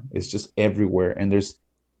anymore. It's just everywhere, and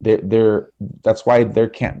that's why there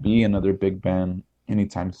can't be another big band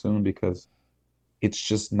anytime soon, because it's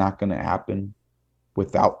just not going to happen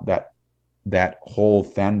without that whole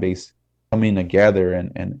fan base coming together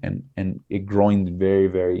and it growing very,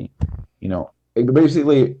 very,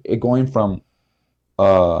 basically it going from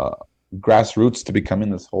grassroots to becoming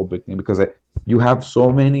this whole big thing, because you have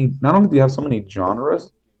so many, not only do you have so many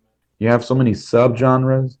genres, you have so many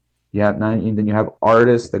subgenres. Then you have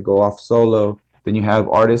artists that go off solo. Then you have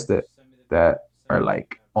artists that are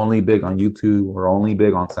like only big on YouTube or only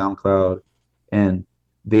big on SoundCloud, and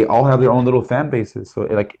they all have their own little fan bases. So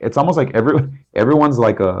it's almost like everyone's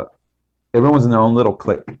everyone's in their own little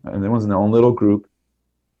clique, and everyone's in their own little group,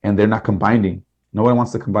 and they're not combining. Nobody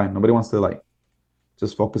wants to combine. Nobody wants to like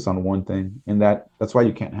just focus on one thing, and that's why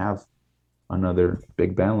you can't have another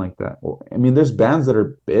big band like that. Well, I mean, there's bands that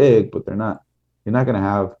are big, but you're not gonna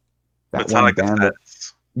have that it's not one like band the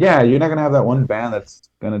yeah, you're not gonna have that one band that's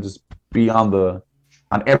gonna just be on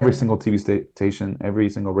every single TV station, every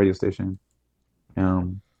single radio station.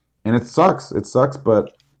 And it sucks. It sucks,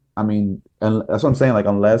 but I mean, and that's what I'm saying. Like,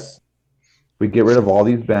 unless we get rid of all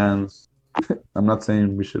these bands, I'm not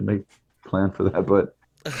saying we should make a plan for that, but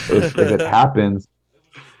if it happens,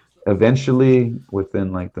 eventually,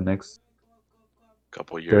 within like the next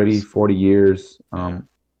couple years. 30, 40 years,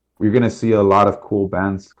 we're gonna see a lot of cool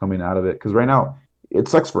bands coming out of it. Because right now, it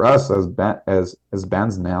sucks for us as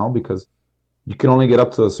bands now, because you can only get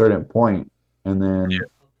up to a certain point, and then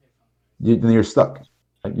you're stuck.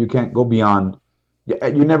 Like, you can't go beyond.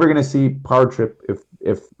 You're never gonna see Power Trip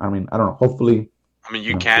if I mean, I don't know. Hopefully, I mean,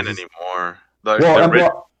 you can't anymore.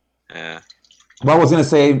 Yeah. Well, I was gonna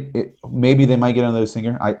say maybe they might get another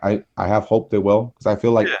singer. I have hope they will, because I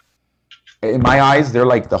feel like in my eyes they're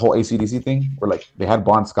like the whole AC/DC thing, where like they had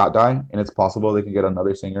Bon Scott die, and it's possible they can get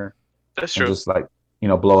another singer. That's true. And just like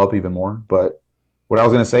blow up even more. But what I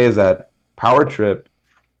was gonna say is that Power Trip,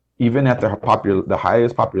 even at the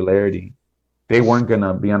highest popularity, they weren't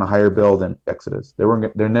gonna be on a higher bill than Exodus.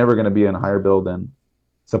 They're never gonna be on a higher bill than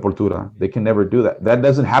Sepultura. They can never do that. That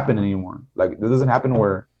doesn't happen anymore. Like, it doesn't happen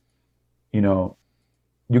where,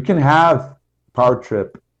 you can have Power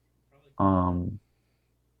Trip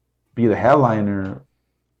be the headliner,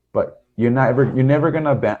 but you're never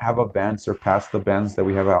gonna have a band surpass the bands that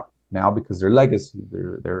we have out now, because they're legacy.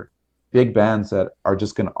 They're big bands that are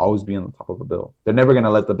just gonna always be on the top of the bill. They're never gonna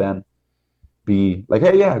let the band be like,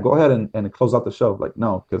 hey, yeah, go ahead and close out the show. Like,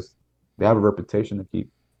 no, because they have a reputation to keep.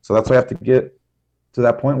 So that's why I have to get to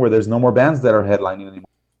that point where there's no more bands that are headlining anymore,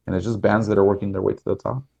 and it's just bands that are working their way to the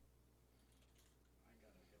top.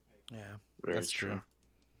 Yeah, Very that's true.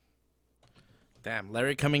 Damn,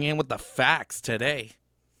 Larry coming in with the facts today.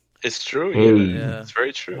 It's true. Hey. Yeah. It's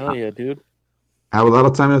very true. Hell yeah, dude. I have a lot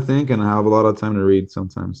of time to think, and I have a lot of time to read.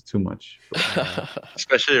 Sometimes too much.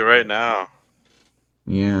 Especially right now.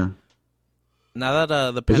 Yeah. Now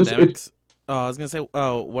that the It's just- pandemic's, I was gonna say,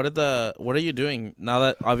 what are you doing now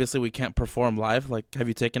that obviously we can't perform live? Like, have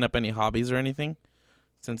you taken up any hobbies or anything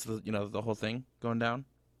since the whole thing going down?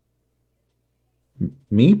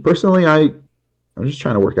 Me personally, I'm just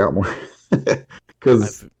trying to work out more,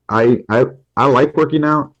 because I like working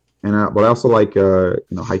out, but I also like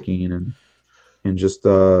hiking and just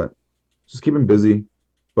keeping busy.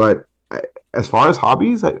 But as far as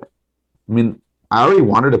hobbies, I mean, I already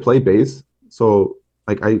wanted to play bass, so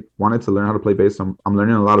like I wanted to learn how to play bass. I'm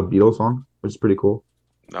learning a lot of Beatles songs, which is pretty cool.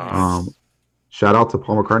 Nice. shout out to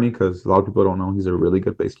Paul McCartney because a lot of people don't know he's a really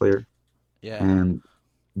good bass player, Yeah. and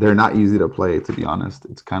they're not easy to play. To be honest,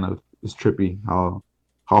 it's trippy how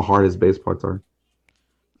hard his bass parts are.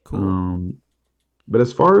 Cool. But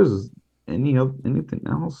as far as anything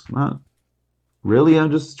else, not really. I'm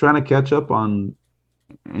just trying to catch up on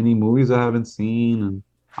any movies I haven't seen, and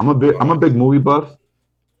I'm a big movie buff,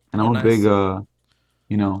 and Oh, I'm a big nice.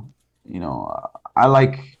 you know I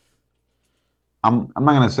like I'm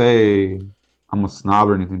not gonna say I'm a snob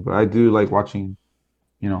or anything, but I do like watching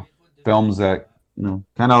films that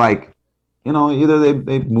kind of like either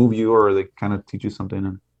they move you or they kind of teach you something.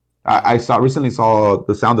 And I recently saw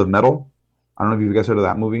The Sound of Metal. I don't know if you guys heard of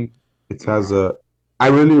that movie. It has a I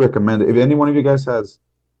really recommend it. If any one of you guys has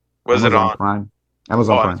Was it Amazon on? Prime, Oh,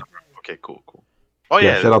 Amazon Prime. Amazon Prime. Okay, cool, cool. Oh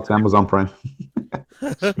Yeah, yeah. shout out to Amazon Prime.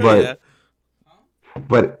 Yeah.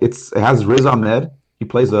 But it has Riz Ahmed. He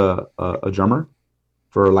plays a drummer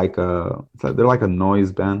for they're like a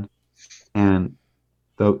noise band, and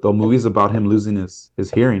the movie's about him losing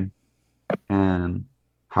his hearing and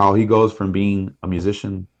how he goes from being a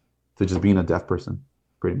musician to just being a deaf person,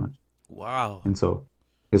 pretty much. Wow. And so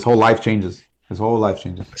his whole life changes. His whole life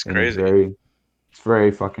changes. That's And crazy. it's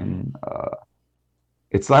very fucking.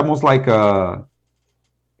 It's almost like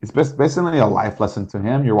it's basically a life lesson to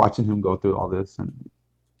him. You're watching him go through all this, and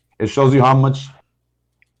it shows you how much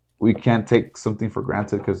we can't take something for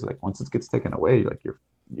granted because like once it gets taken away, like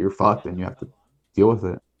you're fucked and you have to deal with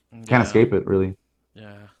it. Can't escape it really.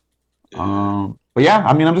 Yeah. But yeah,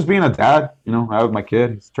 I mean, I'm just being a dad. I have my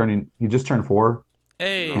kid. He just turned 4.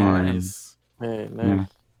 Hey, And- nice. Hey, Yeah, nice.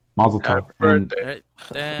 Mazel Happy tov. And birthday. Right.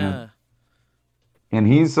 Yeah. and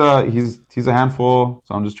he's a handful.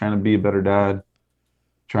 So I'm just trying to be a better dad.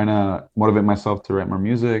 Trying to motivate myself to write more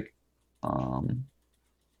music.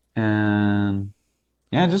 And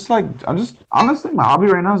yeah, just like I'm just honestly, my hobby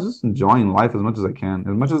right now is just enjoying life as much as I can.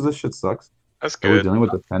 As much as this shit sucks That's that we're good. dealing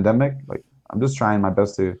with the pandemic, like I'm just trying my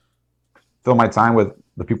best to fill my time with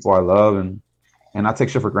the people I love and not take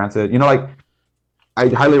shit for granted. Like I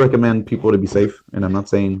highly recommend people to be safe, and I'm not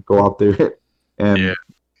saying go out there and Yeah.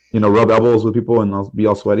 rub elbows with people and be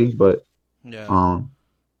all sweaty, but Yeah.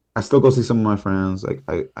 I still go see some of my friends. Like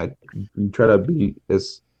I try to be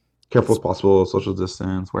as careful as possible, social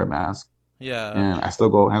distance, wear a mask, Yeah. and I still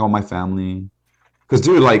go hang out with my family. Cause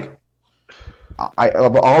dude, like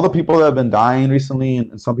of all the people that have been dying recently,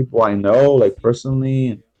 and some people I know, like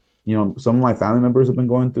personally, some of my family members have been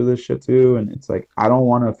going through this shit too, and it's like I don't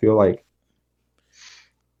want to feel like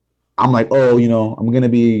I'm like, oh, I'm gonna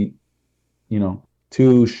be,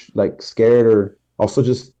 too like scared, or also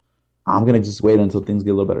just I'm gonna just wait until things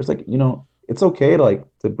get a little better. It's like, it's okay to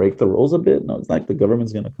to break the rules a bit. No, it's like the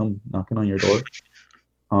government's gonna come knocking on your door.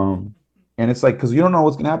 And it's like because you don't know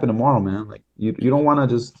what's gonna happen tomorrow, man. Like you don't want to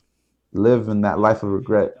just live in that life of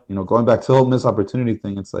regret. Going back to the whole missed opportunity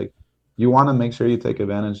thing, it's like you want to make sure you take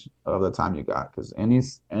advantage of the time you got because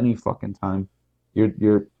any fucking time,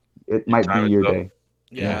 it might time be is your up. day.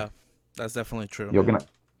 Yeah. That's definitely true. You're man. gonna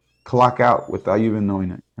clock out without you even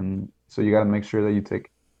knowing it, and so you got to make sure that you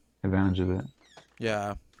take advantage of it.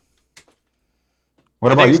 Yeah.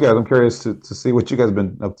 What I about think you guys? I'm curious to see what you guys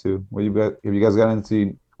been up to. What you got? Have you guys got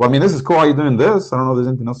into? Well, I mean, this is cool. How you doing this? I don't know if there's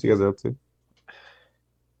anything else you guys are up to.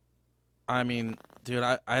 I mean, dude,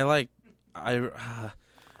 I like I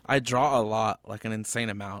I draw a lot, like an insane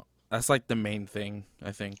amount. That's like the main thing,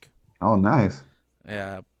 I think. Oh, nice.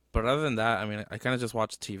 Yeah. But other than that, I mean, I kind of just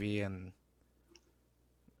watch TV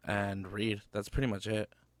and read. That's pretty much it.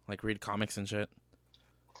 Like read comics and shit.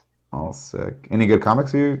 Oh, sick. Any good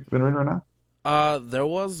comics you've been reading right now? There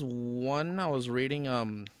was one I was reading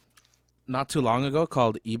not too long ago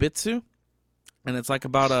called Ibitsu, and it's like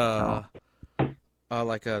about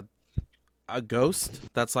like a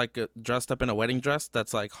ghost that's like dressed up in a wedding dress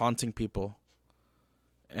that's like haunting people.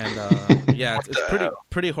 And yeah, What it's the pretty hell?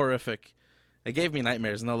 pretty horrific. It gave me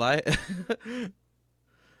nightmares, no lie.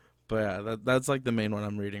 But yeah, that's like the main one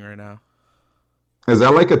I'm reading right now. Is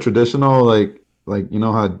that like a traditional like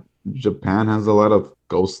how Japan has a lot of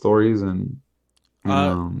ghost stories and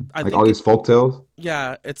I like think all these folk tales?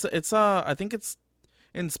 Yeah, it's I think it's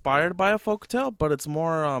inspired by a folktale, but it's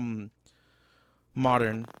more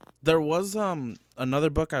modern. There was another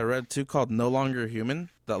book I read too called No Longer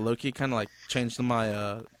Human that Loki kind of like changed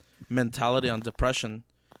my mentality on depression.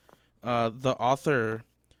 The author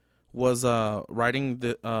was writing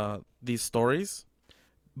these stories,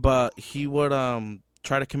 but he would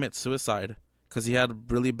try to commit suicide because he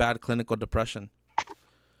had really bad clinical depression.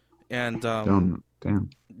 And Damn.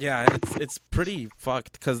 yeah, it's pretty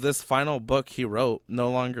fucked because this final book he wrote, No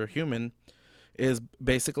Longer Human, is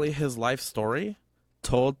basically his life story,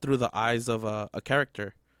 told through the eyes of a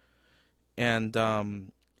character.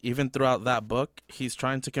 And even throughout that book, he's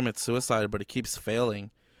trying to commit suicide, but it keeps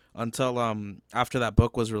failing until after that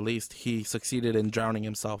book was released, he succeeded in drowning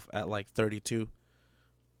himself at like 32.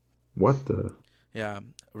 What the? Yeah,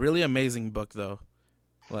 really amazing book though.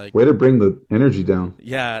 Like, Way to bring the energy down.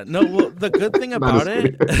 yeah, no, well, the good thing Not about as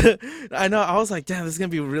it, I know, I was like, damn, this is gonna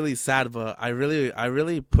be really sad, but I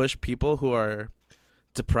really push people who are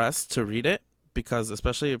depressed to read it because,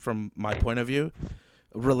 especially from my point of view,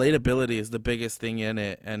 relatability is the biggest thing in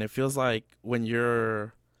it, and it feels like when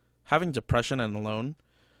you're having depression and alone,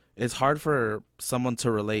 it's hard for someone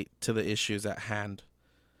to relate to the issues at hand,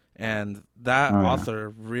 and that Oh, yeah. author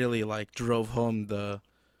really like drove home the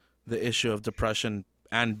issue of depression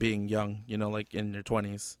and being young, you know, like in your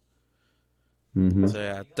 20s. Hmm. So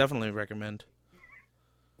yeah, definitely recommend.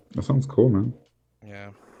 That sounds cool, man. Yeah.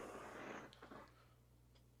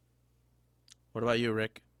 What about you,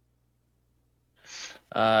 Rick?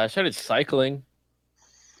 I started cycling,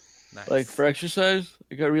 Nice. like for exercise.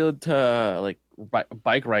 I got real into like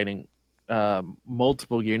bike riding,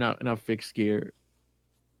 multiple gear, not fixed gear.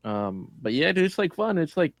 But yeah, dude, it's like fun.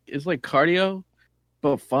 It's like cardio,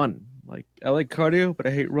 but fun. Like I like cardio, but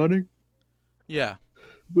I hate running. Yeah.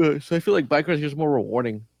 But so I feel like bike riding is just more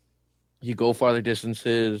rewarding. You go farther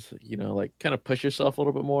distances, you know, like kind of push yourself a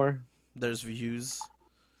little bit more. There's views.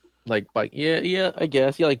 Like bike, yeah, I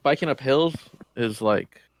guess, yeah. Like biking up hills is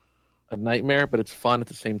like a nightmare, but it's fun at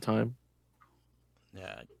the same time.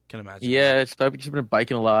 Yeah, I can imagine. Yeah, I've just been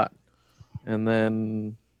biking a lot, and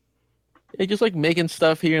then yeah, just like making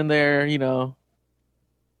stuff here and there. You know,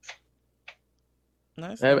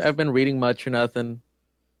 Nice. I've been reading much or nothing,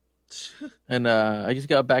 and I just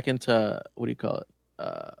got back into what do you call it?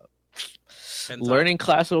 Learning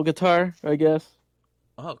classical guitar, I guess.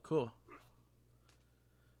 Oh, cool.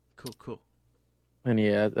 Cool. And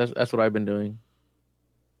yeah, that's what I've been doing.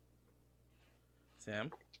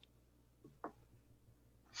 Sam?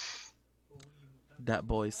 That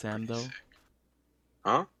boy Sam though.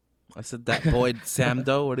 Huh? I said that boy Sam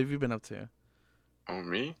though. What have you been up to? Oh,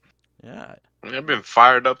 me? Yeah. I've been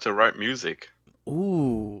fired up to write music.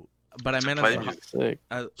 Ooh. But I To meant play as music. Sick.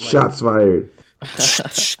 like, Shots fired.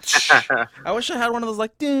 I wish I had one of those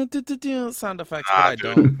like dun, dun, dun, dun sound effects, Nah, but I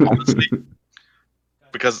dude. don't. Honestly,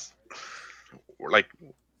 because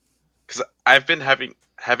I've been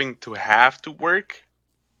having to work,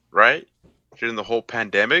 right, during the whole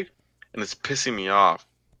pandemic, and it's pissing me off.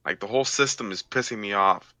 Like the whole system is pissing me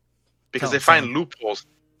off because Tell they him, find Sam. loopholes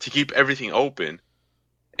to keep everything open,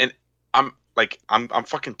 and I'm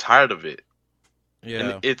fucking tired of it. Yeah.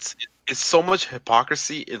 And it's so much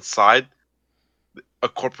hypocrisy inside a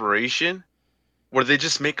corporation where they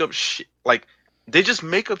just make up shit. Like they just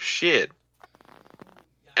make up shit,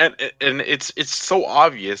 and it's so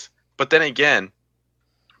obvious. But then again,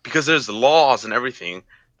 because there's laws and everything,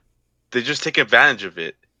 they just take advantage of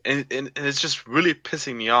it, and it's just really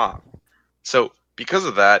pissing me off. So because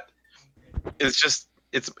of that, it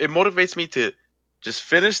motivates me to just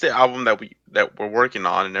finish the album that we're working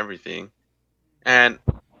on and everything, and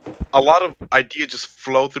a lot of ideas just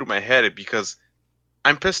flow through my head because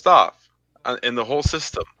I'm pissed off in the whole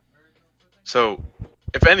system. So,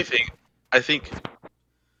 if anything, I think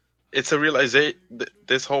it's a realization.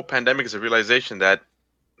 This whole pandemic is a realization that,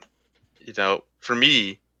 you know, for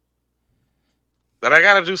me, that I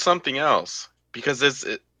gotta do something else because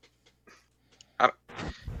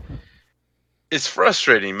it's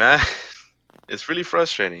frustrating, man. It's really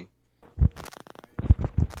frustrating.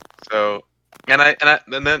 So, and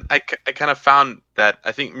then I kind of found that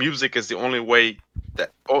I think music is the only way the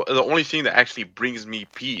only thing that actually brings me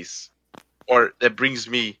peace, or that gives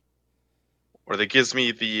me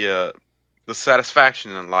the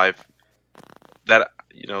satisfaction in life that,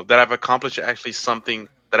 you know, that I've accomplished actually something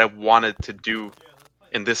that I wanted to do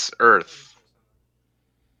in this earth.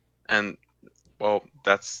 And well,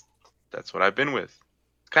 that's what I've been with.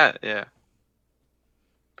 Kind of, yeah.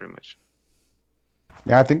 Pretty much.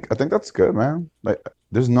 Yeah, I think that's good, man. Like,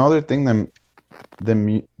 there's no other thing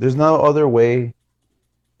there's no other way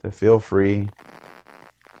to feel free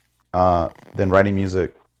than writing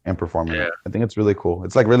music and performing Yeah. it. I think it's really cool.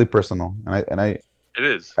 It's like really personal, and I It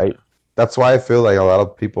is. that's why I feel like a lot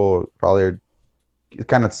of people probably are, it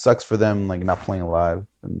kind of sucks for them, like not playing live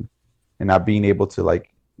and not being able to,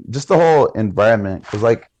 like, just the whole environment. Because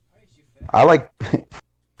like I like,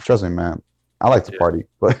 trust me, man, I like to Yeah. party,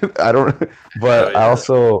 but I don't. But Oh, yeah.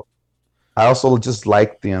 I also just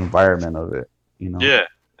like the environment of it. You know, Yeah.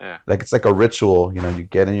 like it's like a ritual. You know, you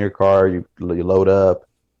get in your car, you load up,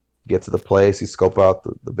 get to the place, you scope out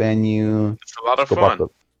the venue, It's a lot of scope out fun.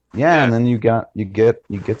 Yeah, and then you get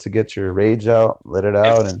to get your rage out, let it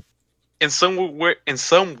out, and In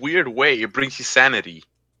some weird way, it brings you sanity.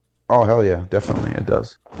 oh hell yeah, definitely it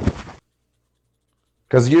does.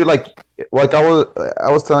 Because you like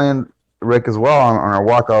I was telling Rick as well on our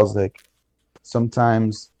walk. I was like,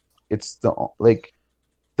 sometimes it's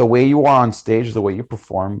the way you are on stage, the way you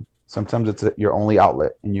perform. Sometimes it's your only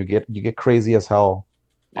outlet, and you get crazy as hell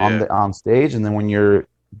Yeah. on stage, and then when you're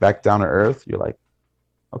back down to earth, you're like,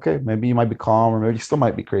 okay, maybe you might be calm, or maybe you still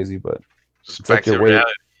might be crazy, but Just it's back like to your way.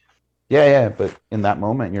 reality. Yeah. But in that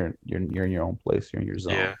moment, you're in your own place. You're in your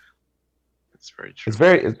zone. Yeah. It's very true. It's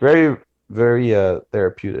very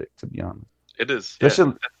therapeutic, to be honest. It is.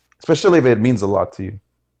 Yeah. Especially if it means a lot to you.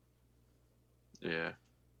 Yeah.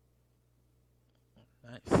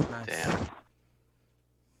 Nice. Damn.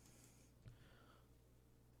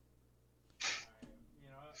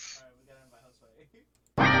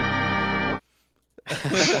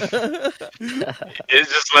 It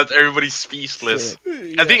just lets everybody speechless.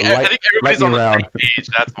 I think everybody's on the lightning same page.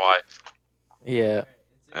 That's why. Yeah,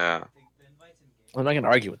 Yeah. I'm not gonna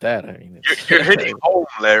argue with that. I mean, You're hitting home,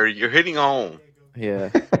 Larry. You're hitting home. yeah,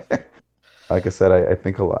 Like I said, I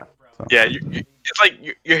think a lot. So. Yeah. It's like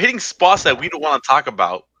you're hitting spots that we don't want to talk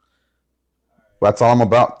about. That's all I'm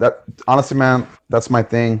about. That honestly, man, that's my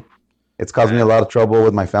thing. It's caused me a lot of trouble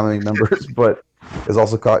with my family members, but it's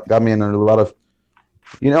also got me in a lot of.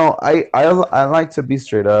 I like to be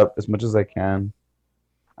straight up as much as I can.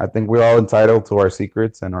 I think we're all entitled to our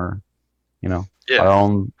secrets and our, Yeah. our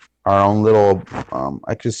own little.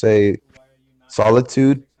 I could say,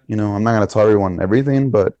 solitude. I'm not gonna tell everyone everything,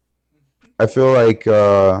 but I feel like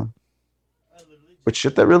with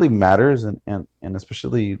shit that really matters, and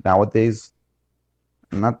especially nowadays.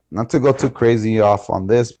 Not to go too crazy off on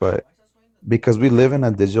this, but because we live in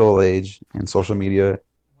a digital age and social media,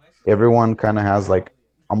 everyone kind of has like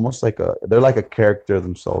almost like they're like a character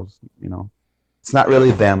themselves. It's not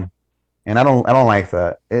really them, and I don't like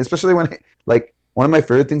that. Especially when like one of my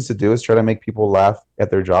favorite things to do is try to make people laugh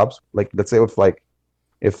at their jobs. Like let's say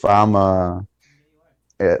if I'm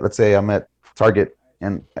let's say I'm at Target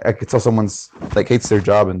and I could tell someone's like hates their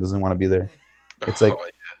job and doesn't want to be there. It's like. Oh,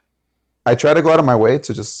 I try to go out of my way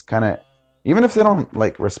to just kind of, even if they don't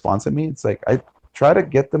like respond to me, it's like I try to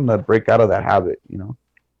get them to break out of that habit,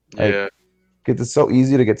 Like, yeah. because it's so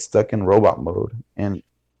easy to get stuck in robot mode, and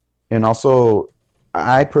also,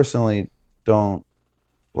 I personally don't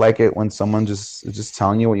like it when someone just is just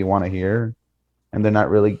telling you what you want to hear, and they're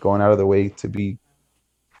not really going out of the way to be.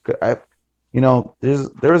 There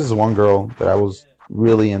was this one girl that I was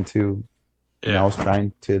really into, and I was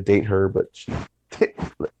trying to date her, but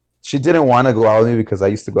she didn't want to go out with me because I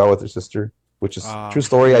used to go out with her sister, which is true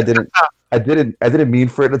story. I didn't mean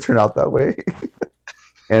for it to turn out that way,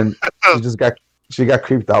 and she got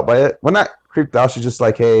creeped out by it. Well, not creeped out. She's just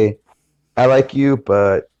like, hey, I like you,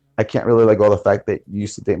 but I can't really let go of the fact that you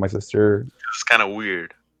used to date my sister. It's kind of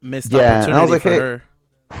weird. Missed Yeah, opportunity and I was like, for hey. her.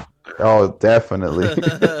 Oh, definitely.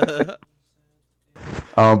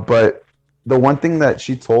 But the one thing that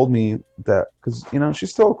she told me that, because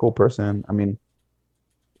she's still a cool person. I mean,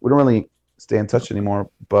 we don't really stay in touch anymore,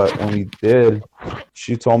 but when we did,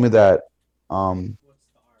 she told me that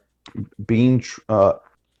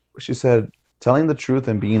she said telling the truth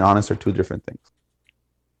and being honest are two different things.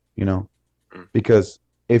 Because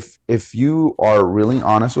if you are really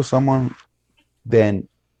honest with someone, then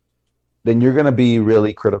you're gonna be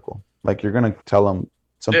really critical. Like you're gonna tell them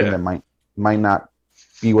something that might not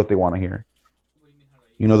be what they want to hear.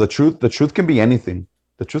 The truth can be anything.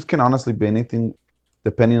 The truth can honestly be anything,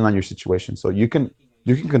 depending on your situation. So you can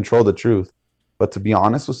control the truth, but to be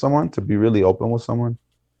honest with someone, to be really open with someone,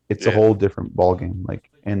 it's a whole different ballgame.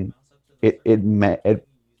 Like, and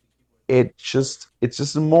it's just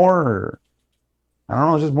more, I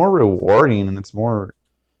don't know, just more rewarding, and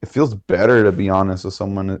it feels better to be honest with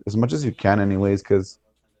someone as much as you can, anyways, because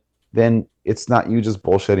then it's not you just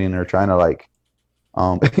bullshitting or trying to like,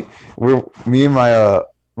 we're me and my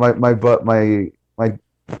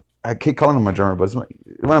I keep calling him my drummer, but it's one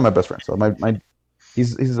of my best friends. So he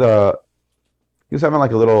was having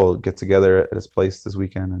like a little get together at his place this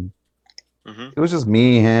weekend, and it was just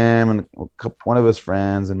me, him, and one of his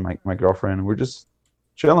friends, and my girlfriend. And we're just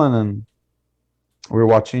chilling, and we were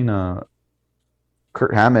watching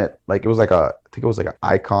Kurt Hammett. Like I think it was like an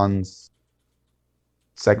Icons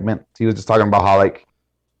segment. He was just talking about how like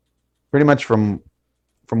pretty much from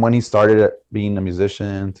when he started being a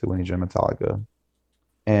musician to when he joined Metallica.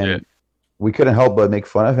 And we couldn't help but make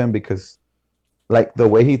fun of him because like the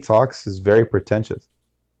way he talks is very pretentious.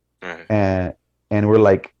 And we're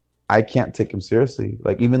like, I can't take him seriously.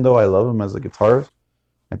 Like even though I love him as a guitarist,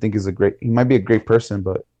 I think he might be a great person,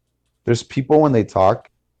 but there's people when they talk,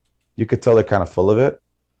 you could tell they're kind of full of it,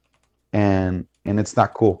 and it's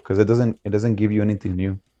not cool because it doesn't give you anything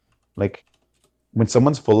new. Like when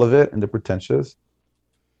someone's full of it and they're pretentious,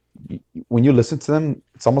 when you listen to them,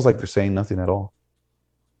 it's almost like they're saying nothing at all.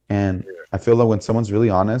 And I feel like when someone's really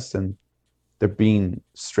honest and they're being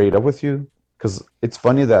straight up with you, because it's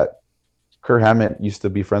funny that Kurt Hammett used to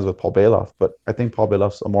be friends with Paul Bailoff, but I think Paul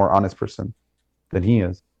Bailoff's a more honest person than he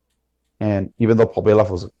is. And even though Paul Bailoff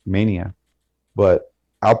was a maniac, but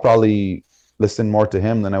I'll probably listen more to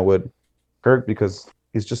him than I would Kirk because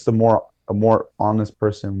he's just a more honest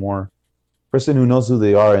person, more person who knows who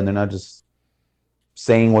they are, and they're not just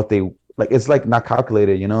saying what they like. It's like not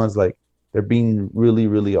calculated, you know. It's like they're being really,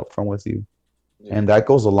 really upfront with you, and that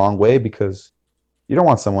goes a long way because you don't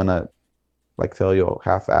want someone to like tell you a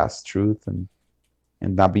half-assed truth and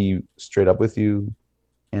not be straight up with you,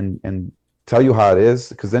 and tell you how it is.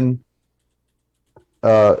 Because then,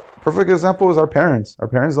 perfect example is our parents. Our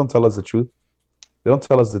parents don't tell us the truth. They don't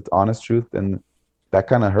tell us the honest truth, and that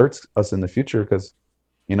kind of hurts us in the future because,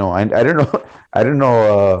 you know, I don't know, I don't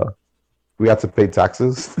know. We had to pay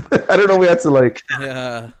taxes. I don't know. We had to like,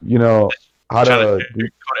 Yeah. you know, how Trying to. to figure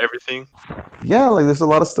out everything. Yeah, like there's a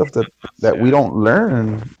lot of stuff that we don't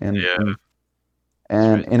learn, and Yeah.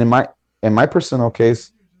 and in my personal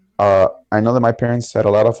case, I know that my parents had a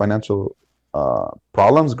lot of financial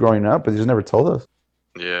problems growing up, but they just never told us.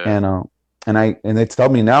 Yeah. And they tell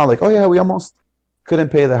me now, like, oh yeah, we almost couldn't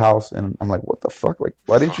pay the house, and I'm like, what the fuck? Like,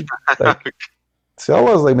 why didn't you like tell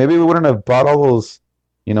us? Like, maybe we wouldn't have bought all those,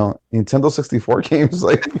 you know, Nintendo 64 games.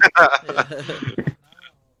 Like,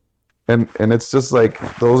 and it's just like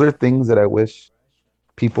those are things that I wish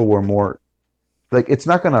people were more like. It's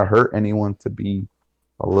not gonna hurt anyone to be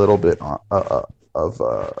a little bit of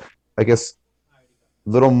I guess a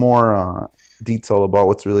little more detail about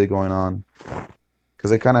what's really going on,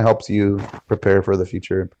 because it kind of helps you prepare for the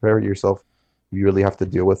future, prepare yourself. You really have to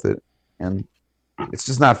deal with it, and it's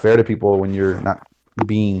just not fair to people when you're not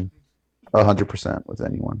being 100% with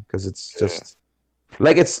anyone, because it's just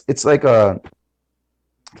like it's like to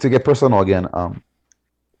get personal again.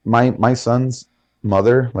 My son's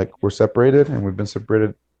mother, like, we're separated, and we've been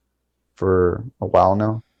separated for a while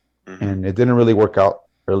now, Mhm. and it didn't really work out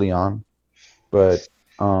early on, but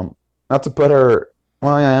not to put her.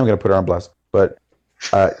 Well, I am gonna put her on blast, but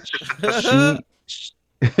she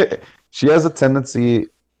she has a tendency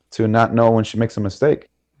to not know when she makes a mistake,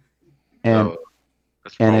 and Oh,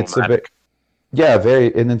 that's and it's a bit problematic.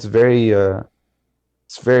 very and it's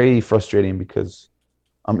very frustrating because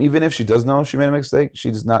even if she does know she made a mistake,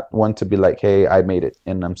 she does not want to be like, hey, I made it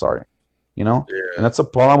and I'm sorry, you know. And Yeah. that's a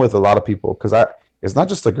problem with a lot of people, because it's not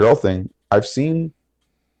just a girl thing. I've seen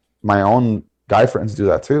my own guy friends do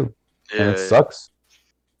that too, and it Yeah. sucks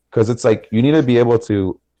because it's like you need to be able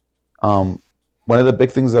to one of the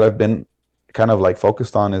big things that I've been kind of like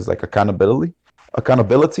focused on is like accountability,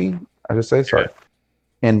 I should say, sorry,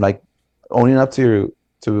 and like owning up to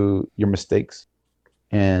your mistakes,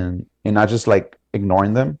 and not just like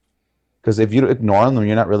ignoring them, because if you ignore them,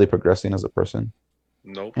 you're not really progressing as a person,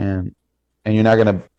 Nope. and you're not gonna